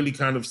they've really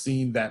kind of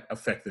seen that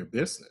affect their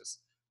business.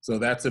 So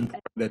that's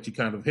important that you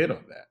kind of hit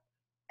on that.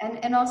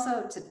 And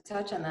also to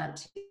touch on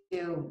that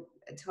too,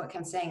 to what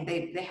Ken's saying,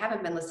 they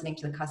haven't been listening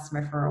to the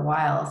customer for a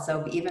while.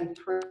 So even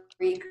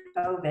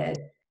pre-COVID,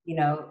 you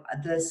know,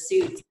 the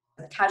suits,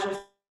 the casual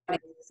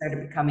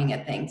started becoming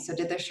a thing. So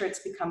did their shirts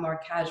become more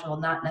casual?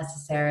 Not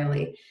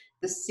necessarily.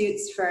 The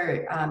suits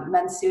for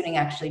men's suiting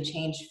actually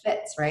changed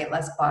fits, right?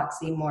 Less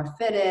boxy, more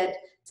fitted,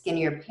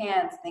 skinnier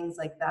pants, things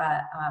like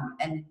that.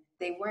 And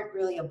they weren't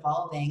really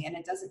evolving. And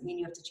it doesn't mean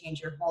you have to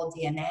change your whole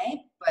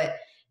DNA, but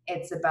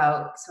it's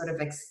about sort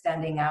of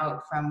extending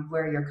out from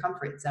where your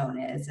comfort zone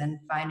is and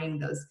finding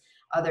those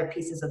other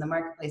pieces of the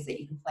marketplace that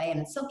you can play in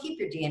and still keep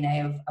your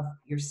DNA of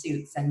your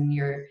suits and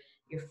your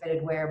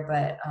fitted wear.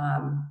 But,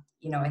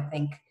 you know, I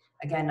think,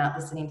 again, not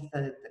listening to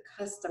the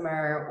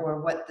customer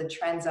or what the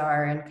trends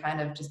are and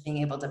kind of just being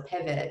able to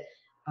pivot,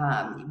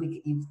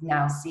 you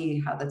now see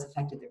how that's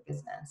affected their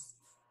business.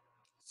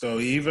 So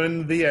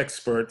even the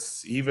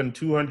experts, even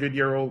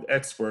 200-year-old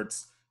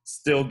experts,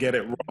 still get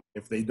it wrong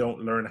if they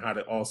don't learn how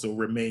to also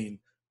remain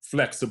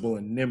flexible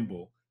and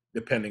nimble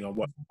depending on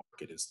what the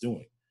market is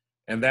doing.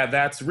 And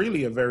that's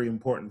really a very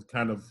important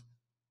kind of,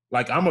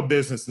 like, I'm a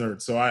business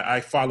nerd, so I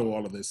follow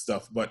all of this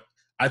stuff, but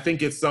I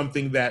think it's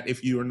something that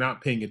if you are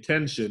not paying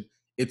attention,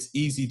 it's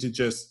easy to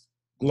just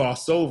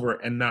gloss over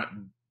and not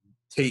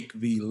take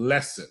the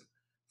lesson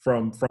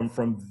from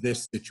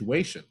this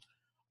situation.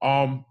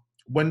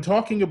 When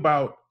talking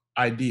about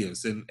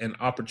ideas and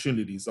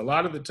opportunities, a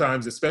lot of the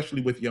times,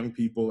 especially with young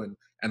people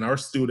and our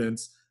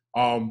students,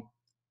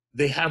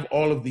 they have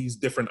all of these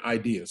different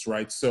ideas,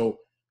 right? So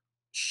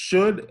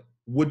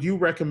would you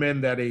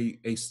recommend that a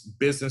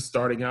business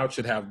starting out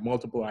should have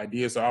multiple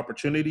ideas or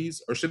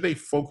opportunities, or should they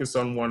focus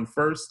on one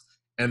first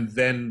and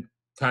then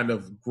kind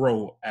of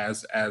grow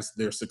as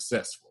they're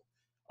successful?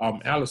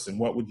 Allison,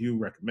 what would you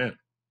recommend?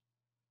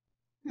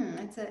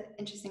 That's an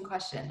interesting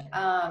question.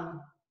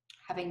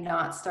 Having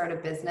not started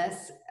a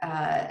business,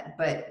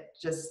 but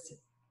just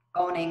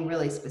owning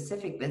really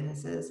specific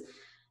businesses,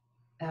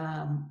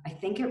 I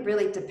think it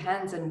really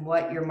depends on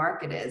what your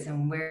market is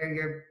and where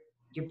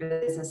your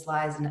business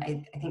lies. And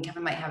I think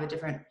Kevin might have a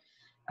different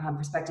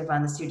perspective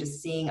on this too,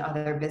 just seeing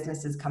other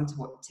businesses come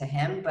to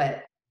him.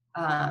 But,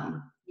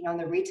 you know, in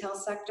the retail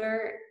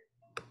sector,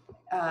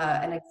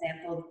 an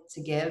example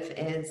to give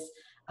is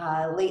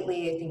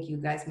lately, I think you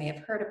guys may have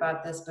heard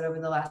about this, but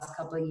over the last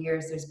couple of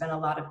years, there's been a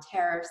lot of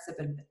tariffs that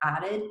have been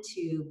added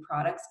to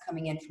products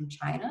coming in from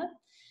China.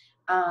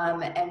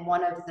 And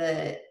one of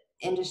the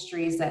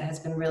industries that has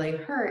been really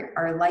hurt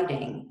are the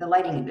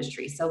lighting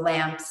industry. So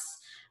lamps,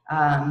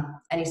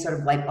 any sort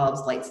of light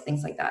bulbs, lights,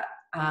 things like that.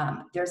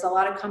 There's a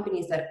lot of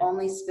companies that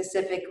only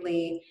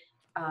specifically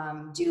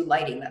do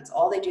lighting. That's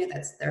all they do.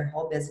 That's their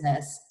whole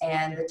business.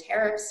 And the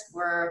tariffs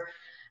were,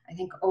 I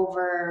think,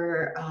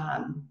 over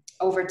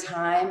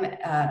time,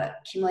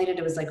 accumulated,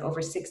 it was like over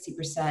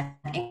 60%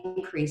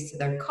 increase to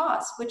their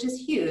costs, which is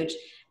huge.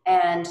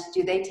 And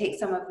do they take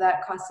some of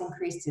that cost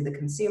increase to the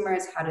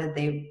consumers? How are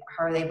they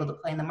able to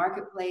play in the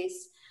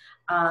marketplace?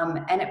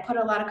 And it put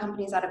a lot of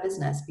companies out of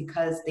business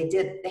because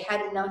they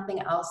had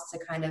nothing else to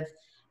kind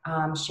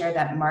of share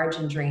that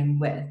margin drain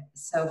with.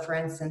 So for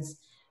instance,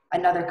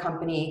 another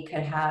company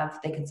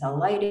they could sell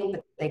lighting,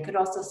 but they could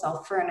also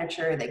sell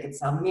furniture, they could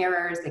sell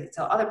mirrors, they could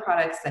sell other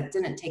products that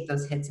didn't take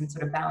those hits and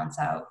sort of balance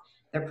out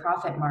their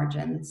profit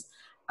margins.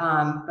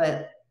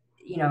 But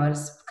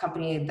as a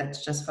company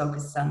that's just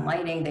focused on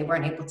lighting, they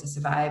weren't able to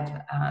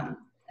survive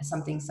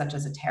something such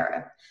as a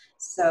tariff.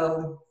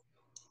 So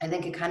I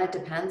think it kind of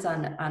depends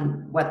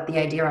on what the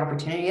idea or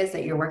opportunity is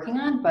that you're working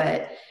on,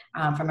 but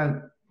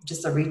from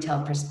just a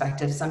retail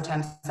perspective,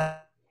 sometimes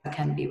that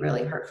can be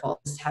really hurtful,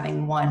 just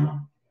having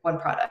one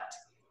product.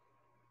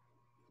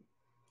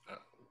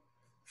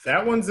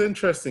 That one's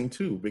interesting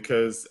too,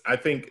 because I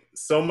think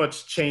so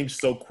much changed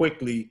so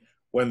quickly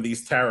when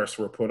these tariffs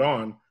were put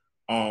on.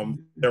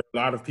 There are a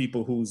lot of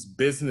people whose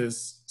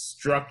business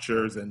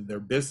structures and their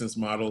business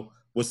model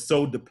was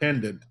so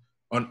dependent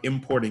on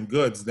importing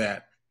goods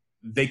that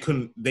they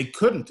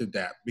couldn't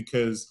adapt,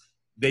 because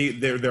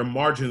their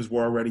margins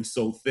were already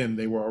so thin,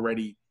 they were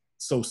already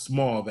so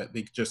small that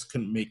they just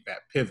couldn't make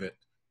that pivot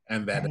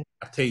and that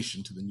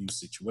adaptation to the new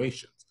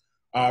situations.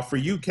 For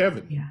you,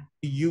 Kevin, how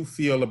do you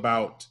feel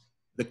about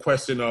the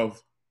question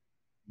of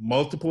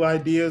multiple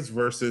ideas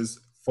versus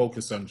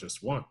focus on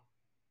just one?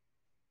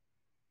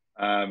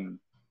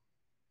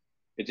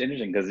 It's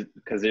interesting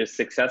because there's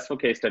successful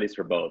case studies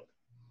for both,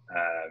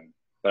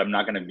 but I'm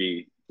not going to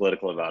be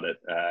political about it.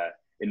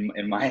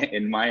 In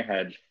my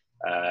head,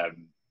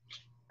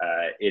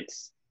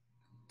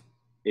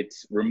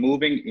 it's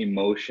removing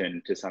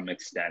emotion to some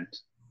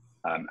extent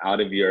out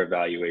of your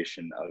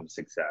evaluation of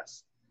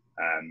success.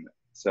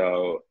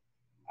 So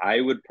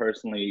I would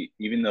personally,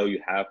 even though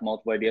you have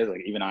multiple ideas,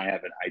 like even I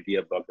have an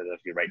idea book that's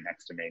actually right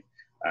next to me,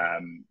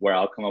 where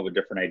I'll come up with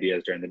different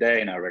ideas during the day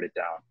and I'll write it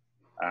down.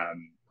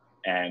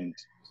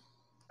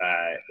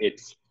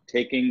 It's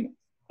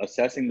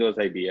assessing those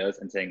ideas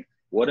and saying,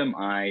 what am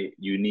I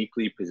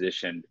uniquely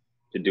positioned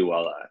to do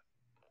well at?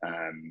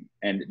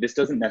 And this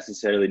doesn't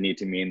necessarily need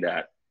to mean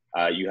that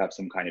you have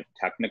some kind of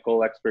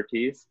technical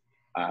expertise.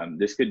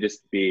 This could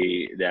just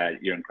be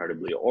that you're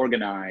incredibly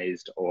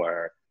organized,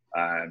 or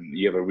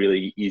you have a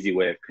really easy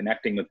way of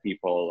connecting with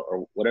people,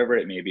 or whatever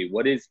it may be.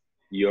 What is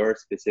your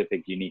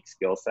specific unique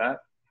skill set?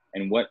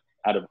 And what,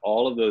 out of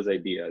all of those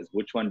ideas,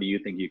 which one do you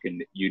think you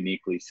can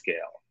uniquely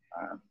scale?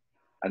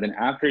 And then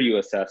after you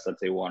assess, let's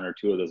say, one or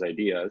two of those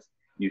ideas,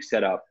 you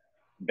set up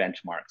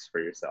benchmarks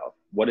for yourself.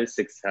 What does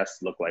success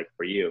look like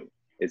for you?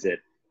 Is it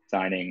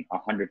signing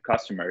 100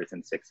 customers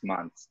in 6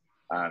 months?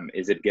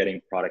 Is it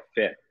getting product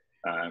fit?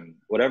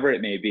 Whatever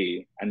it may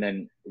be. And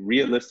then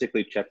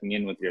realistically checking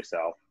in with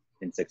yourself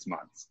in 6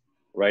 months,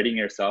 writing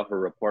yourself a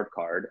report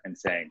card and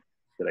saying,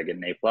 did I get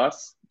an A+?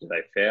 Did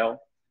I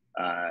fail?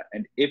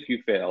 And if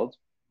you failed,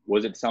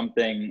 was it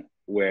something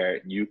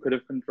where you could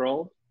have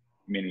controlled,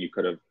 meaning you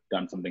could have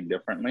done something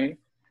differently?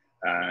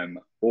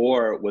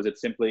 Or was it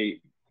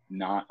simply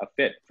not a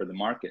fit for the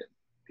market?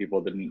 People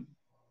didn't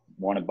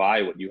want to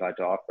buy what you had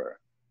to offer.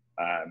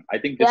 I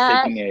think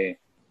just taking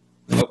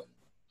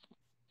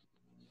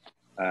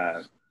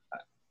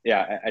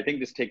I think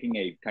just taking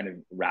a kind of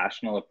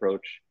rational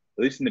approach,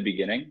 at least in the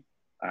beginning,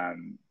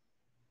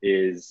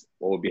 is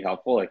what would be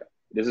helpful. Like,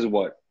 this is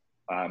what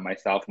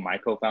myself and my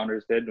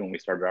co-founders did when we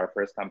started our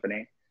first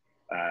company.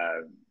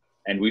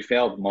 And we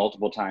failed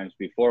multiple times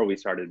before we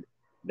started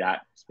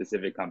that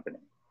specific company.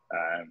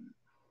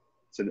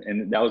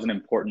 And that was an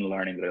important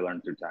learning that I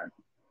learned through time.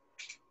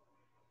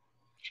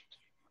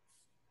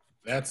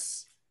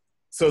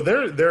 So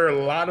there are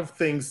a lot of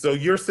things. So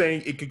you're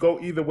saying it could go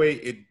either way.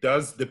 It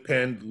does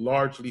depend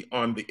largely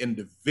on the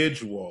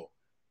individual,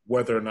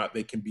 whether or not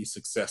they can be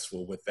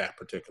successful with that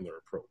particular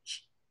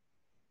approach.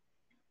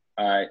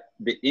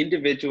 The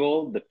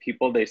individual, the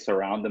people they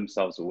surround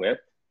themselves with,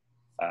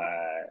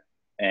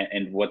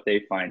 and what they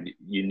find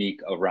unique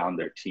around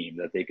their team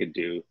that they could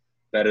do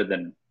better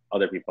than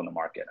other people in the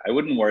market. I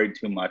wouldn't worry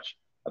too much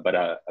about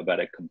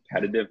a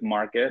competitive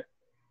market.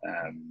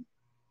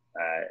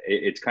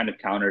 It's kind of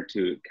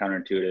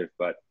counterintuitive,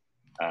 but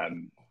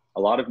a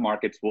lot of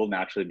markets will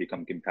naturally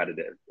become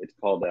competitive. It's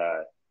called,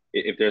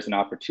 if there's an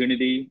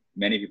opportunity,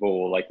 many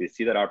people will likely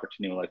see that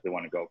opportunity, will likely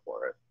want to go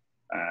for it.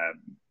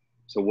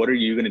 So what are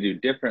you going to do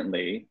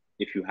differently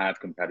if you have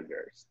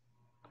competitors?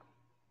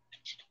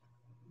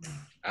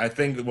 I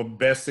think the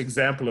best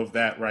example of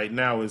that right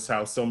now is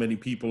how so many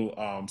people,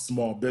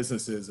 small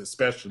businesses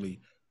especially,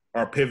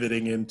 are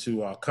pivoting into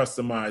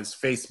customized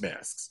face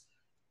masks.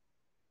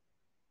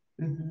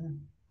 Mm-hmm.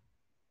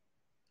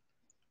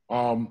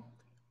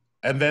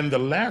 And then the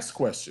last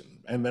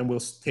question, and then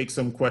we'll take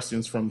some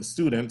questions from the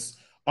students.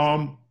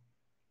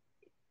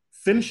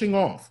 Finishing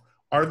off,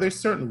 are there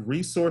certain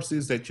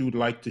resources that you would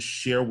like to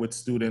share with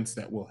students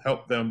that will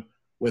help them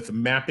with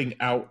mapping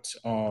out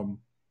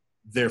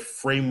their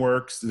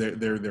frameworks,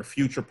 their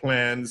future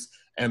plans,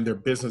 and their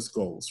business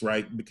goals,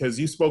 right? Because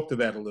you spoke to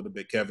that a little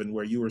bit, Kevin,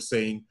 where you were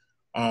saying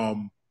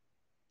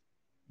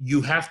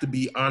you have to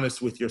be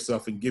honest with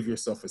yourself and give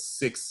yourself a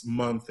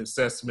 6-month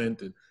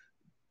assessment, and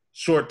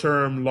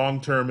short-term,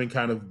 long-term, and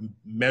kind of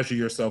measure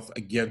yourself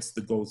against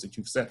the goals that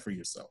you've set for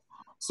yourself.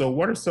 So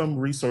what are some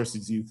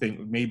resources you think,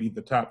 maybe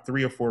the top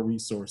 3 or 4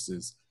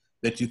 resources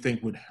that you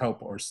think would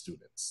help our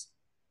students?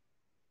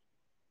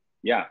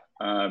 Yeah.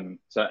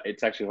 So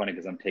it's actually funny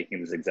because I'm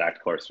taking this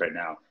exact course right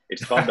now.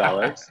 It's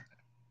 $12.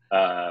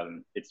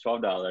 It's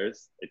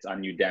 $12. It's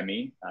on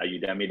Udemy,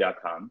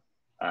 udemy.com.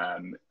 I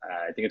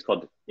think it's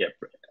called,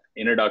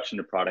 Introduction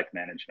to Product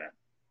Management.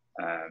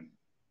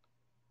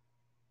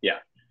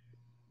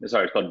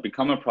 Sorry, it's called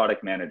Become a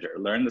Product Manager,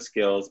 Learn the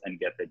Skills and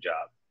Get the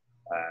Job.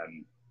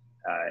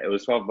 It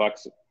was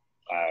 $12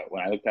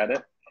 when I looked at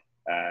it.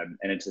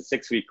 And it's a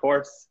 6-week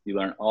course. You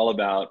learn all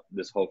about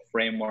this whole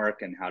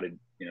framework and how to,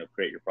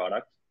 create your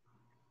product.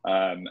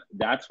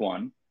 That's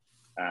one.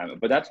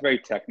 But that's very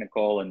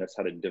technical, and that's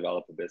how to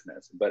develop a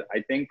business. But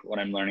I think what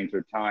I'm learning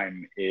through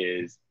time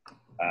is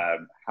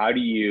how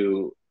do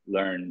you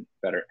learn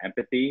better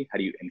empathy? How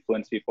do you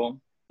influence people?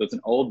 So it's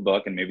an old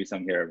book, and maybe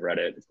some here have read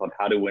it. It's called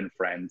How to Win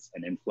Friends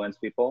and Influence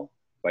People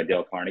by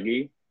Dale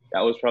Carnegie.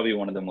 That was probably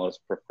one of the most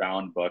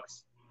profound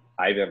books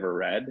I've ever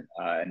read,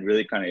 and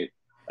really kind of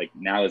like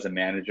now as a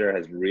manager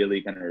has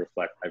really kind of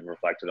I've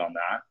reflected on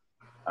that.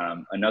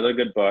 Another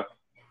good book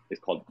is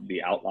called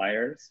The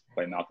Outliers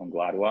by Malcolm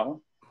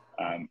Gladwell.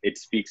 It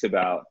speaks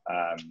about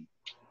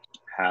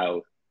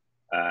how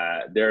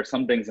there are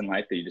some things in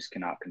life that you just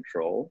cannot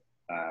control.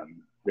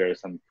 There are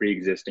some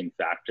pre-existing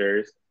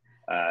factors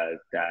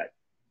that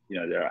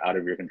they're out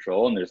of your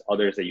control, and there's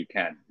others that you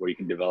can, where you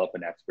can develop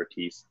an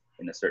expertise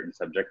in a certain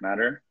subject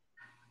matter.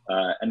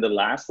 And then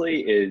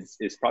lastly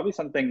is probably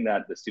something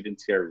that the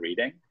students here are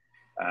reading.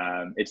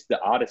 It's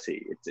the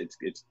Odyssey.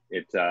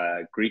 It's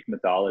Greek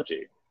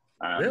mythology.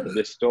 Really?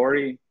 The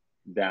story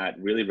that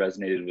really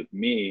resonated with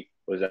me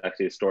was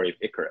actually a story of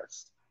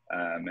Icarus,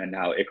 and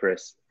how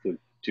Icarus flew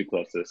too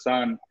close to the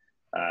sun.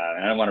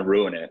 And I don't want to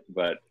ruin it,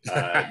 but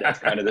that's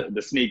kind of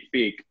the sneak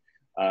peek.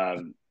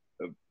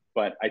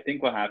 But I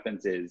think what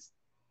happens is,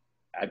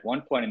 at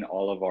one point in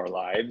all of our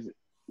lives,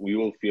 we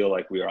will feel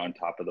like we are on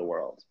top of the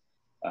world.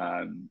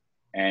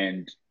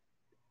 And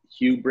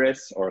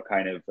hubris, or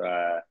kind of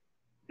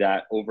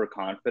that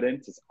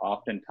overconfidence, is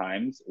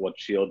oftentimes what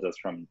shields us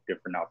from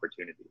different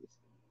opportunities.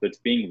 So it's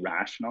being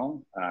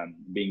rational,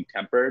 being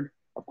tempered,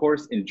 of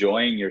course,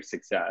 enjoying your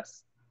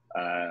success,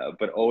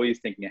 but always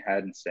thinking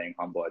ahead and staying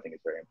humble, I think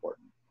is very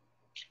important.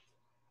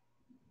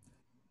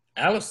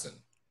 Allison,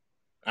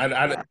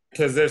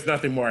 because there's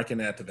nothing more I can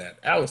add to that.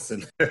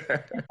 Allison.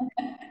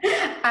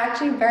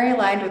 Actually, very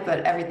aligned with what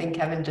everything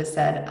Kevin just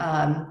said.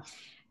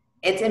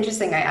 It's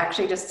interesting. I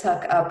actually just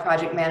took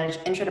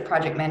a intro to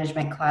project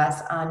management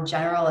class on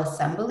General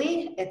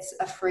Assembly. It's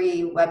a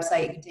free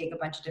website. You can take a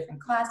bunch of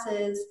different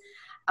classes.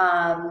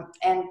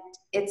 And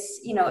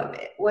it's,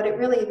 what it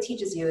really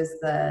teaches you is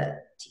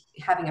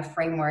having a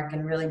framework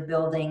and really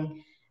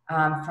building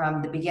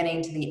from the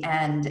beginning to the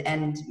end.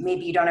 And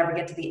maybe you don't ever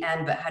get to the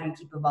end, but how do you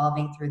keep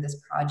evolving through this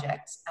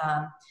project?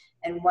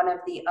 And one of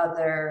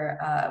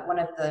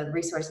the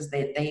resources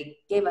they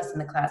gave us in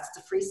the class, it's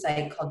a free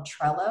site called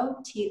Trello,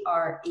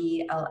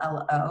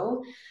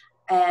 Trello,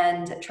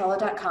 and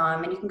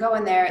Trello.com. And you can go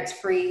in there, it's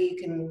free. You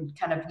can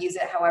kind of use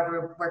it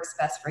however works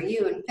best for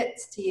you and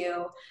fits to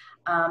you.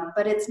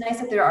 But it's nice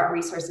that there are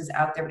resources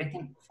out there. But I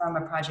think from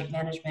a project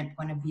management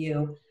point of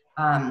view,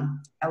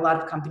 a lot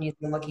of companies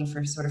are looking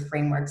for sort of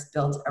frameworks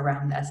built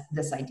around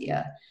this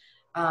idea.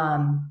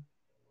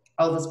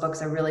 All those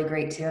books are really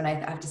great too. And I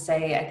have to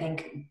say, I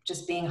think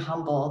just being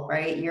humble,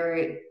 right? You're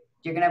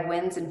going to have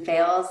wins and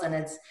fails, and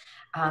it's,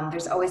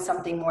 there's always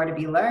something more to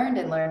be learned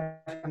and learn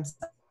from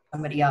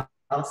somebody else.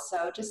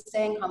 So just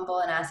staying humble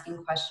and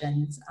asking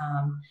questions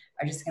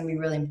are just going to be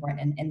really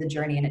important in the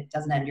journey, and it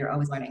doesn't end. You're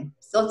always learning.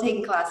 Still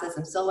taking classes,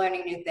 I'm still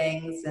learning new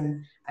things,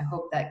 and I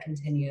hope that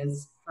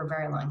continues for a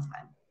very long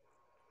time.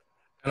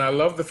 And I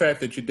love the fact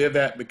that you did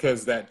that,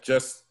 because that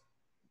just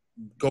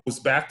goes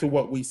back to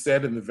what we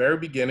said in the very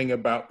beginning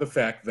about the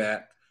fact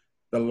that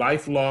the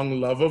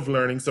lifelong love of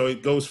learning, so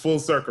it goes full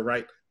circle,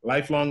 right?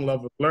 Lifelong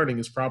love of learning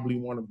is probably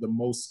one of the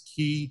most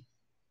key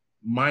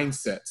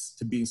mindsets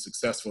to being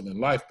successful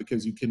in life,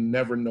 because you can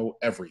never know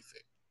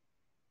everything.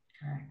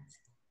 Correct.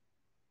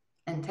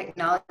 And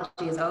technology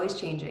is always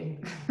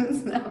changing.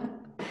 So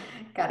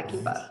got to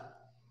keep up.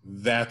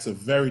 That's a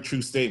very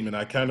true statement.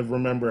 I kind of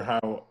remember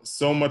how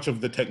so much of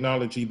the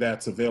technology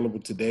that's available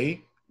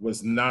today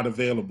was not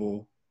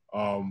available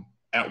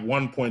at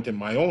one point in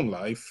my own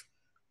life.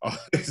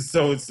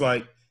 So it's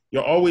like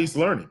you're always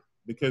learning,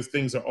 because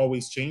things are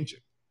always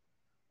changing.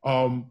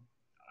 I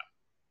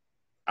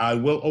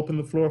will open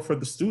the floor for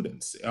the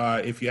students.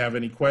 If you have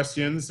any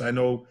questions, I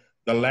know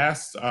the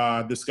last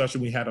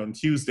discussion we had on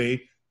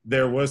Tuesday,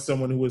 there was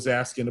someone who was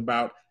asking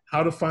about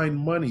how to find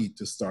money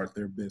to start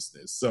their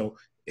business. So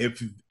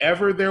if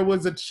ever there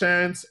was a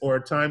chance or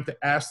a time to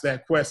ask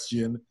that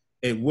question,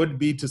 it would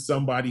be to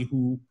somebody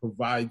who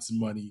provides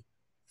money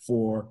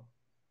for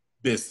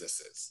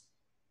businesses.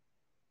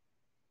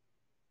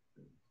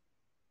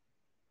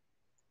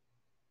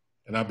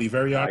 And I'll be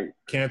very honest,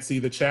 I can't see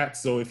the chat.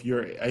 So if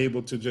you're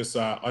able to just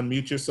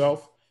unmute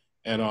yourself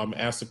and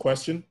ask the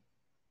question.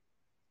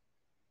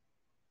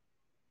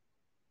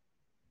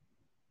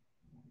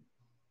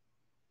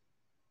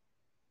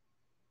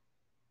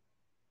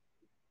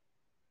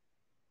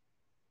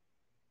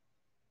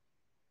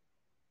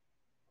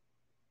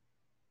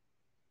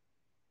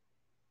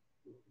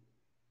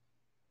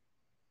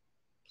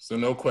 So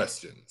no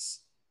questions.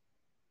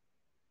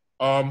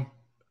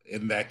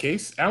 In that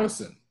case,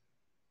 Allison,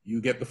 you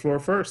get the floor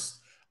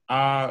first.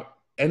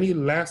 Any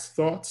last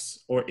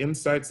thoughts or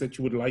insights that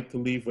you would like to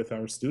leave with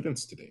our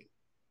students today?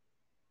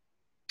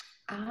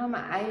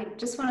 I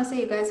just want to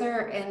say you guys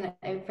are in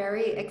a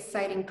very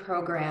exciting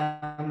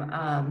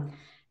program.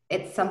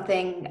 It's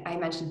something I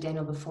mentioned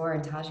Daniel before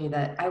and Taji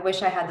that I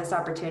wish I had this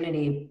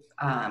opportunity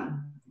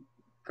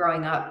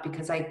growing up,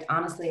 because I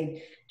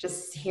honestly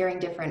just hearing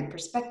different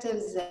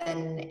perspectives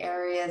and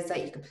areas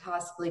that you could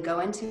possibly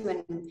go into,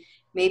 and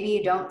maybe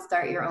you don't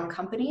start your own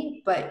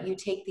company, but you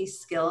take these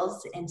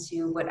skills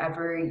into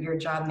whatever your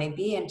job may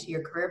be, into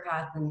your career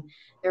path, and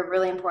they're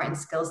really important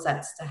skill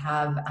sets to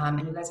have. And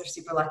you guys are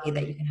super lucky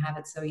that you can have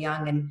it so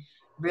young and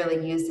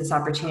really use this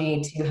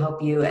opportunity to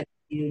help you as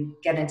you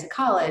get into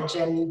college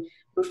and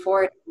move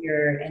forward in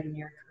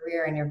your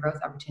career and your growth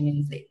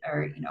opportunities that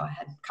are, you know,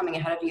 coming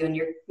ahead of you, and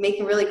you're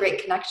making really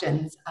great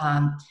connections.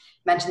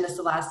 Mentioned this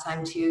the last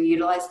time too,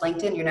 utilize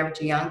LinkedIn. You're never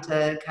too young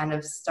to kind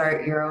of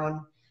start your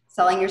own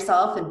selling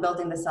yourself and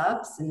building this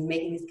up and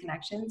making these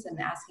connections and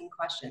asking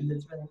questions.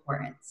 It's really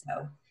important.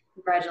 So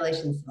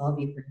congratulations to all of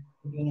you for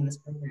being in this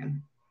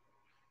program.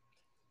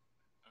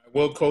 I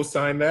will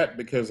co-sign that,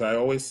 because I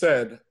always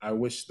said I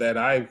wish that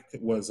I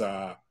was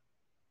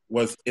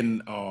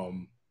in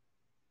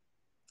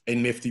a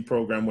nifty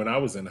program when I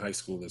was in high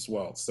school as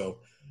well.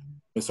 So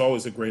it's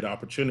always a great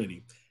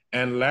opportunity.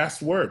 And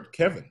last word,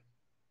 Kevin.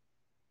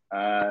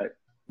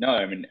 No,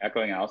 I mean,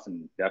 echoing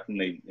Allison,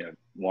 definitely, you know,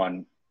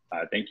 one,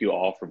 thank you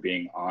all for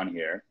being on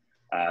here.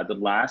 The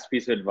last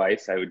piece of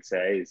advice I would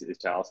say is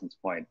to Allison's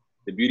point,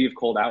 the beauty of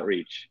cold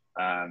outreach.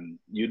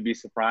 You'd be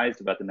surprised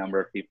about the number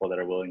of people that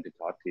are willing to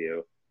talk to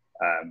you.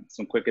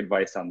 Some quick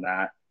advice on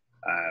that.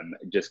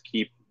 Just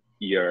keep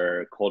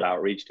your cold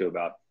outreach to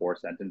about 4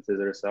 sentences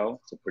or so.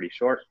 So pretty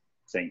short,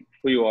 saying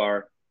who you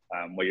are,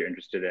 what you're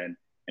interested in,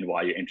 and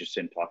why you're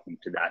interested in talking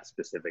to that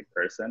specific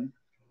person.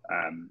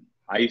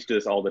 I used to do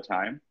this all the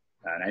time,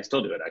 and I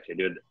still do it.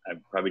 Actually, I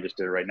probably just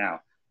did it right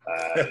now.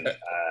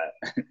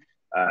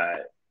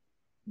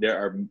 There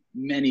are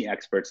many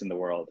experts in the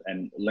world,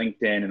 and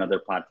LinkedIn and other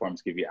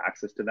platforms give you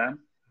access to them.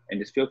 And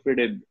just feel free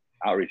to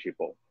outreach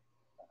people.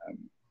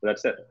 So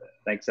that's it.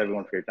 Thanks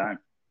everyone for your time.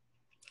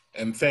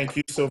 And thank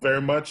you so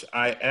very much.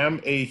 I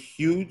am a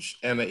huge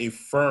and a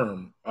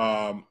firm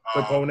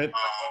proponent.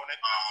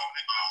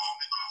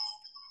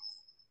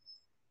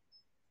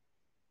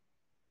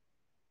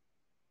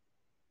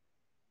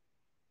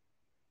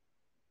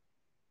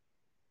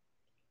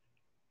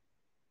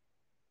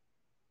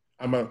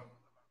 I'm a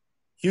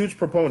huge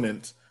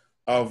proponent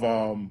of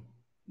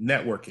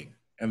networking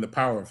and the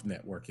power of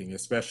networking,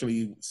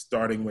 especially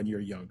starting when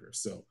you're younger.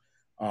 So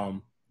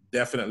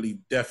definitely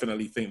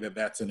think that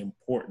that's an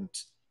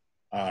important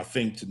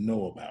thing to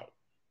know about.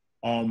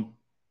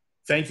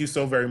 Thank you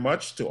so very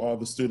much to all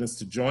the students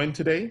to join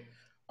today.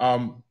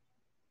 Have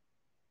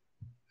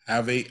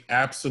a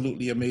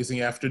absolutely amazing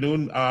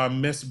afternoon.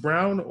 Miss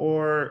Brown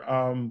or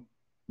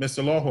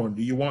Mr. Lawhorn,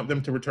 do you want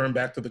them to return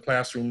back to the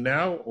classroom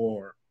now,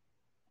 or?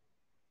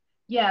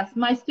 Yes,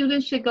 my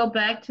students should go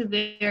back to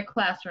their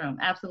classroom,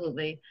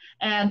 absolutely.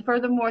 And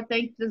furthermore,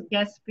 thank the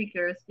guest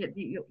speakers.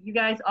 You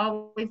guys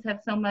always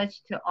have so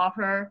much to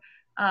offer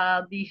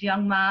these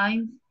young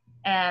minds,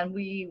 and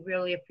we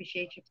really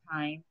appreciate your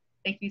time.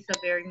 Thank you so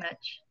very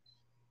much.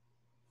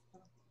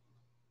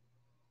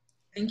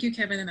 Thank you,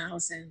 Kevin and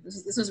Allison.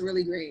 This was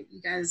really great.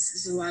 You guys,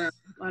 this is a lot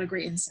of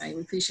great insight.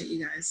 We appreciate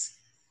you guys.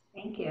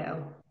 Thank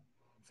you.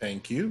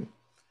 Thank you.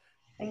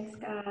 Thanks,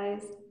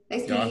 guys.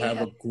 Nice Y'all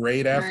have a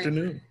great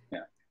afternoon. Yeah.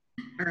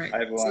 All right.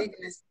 Bye, everyone. See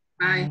you guys.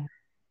 Bye.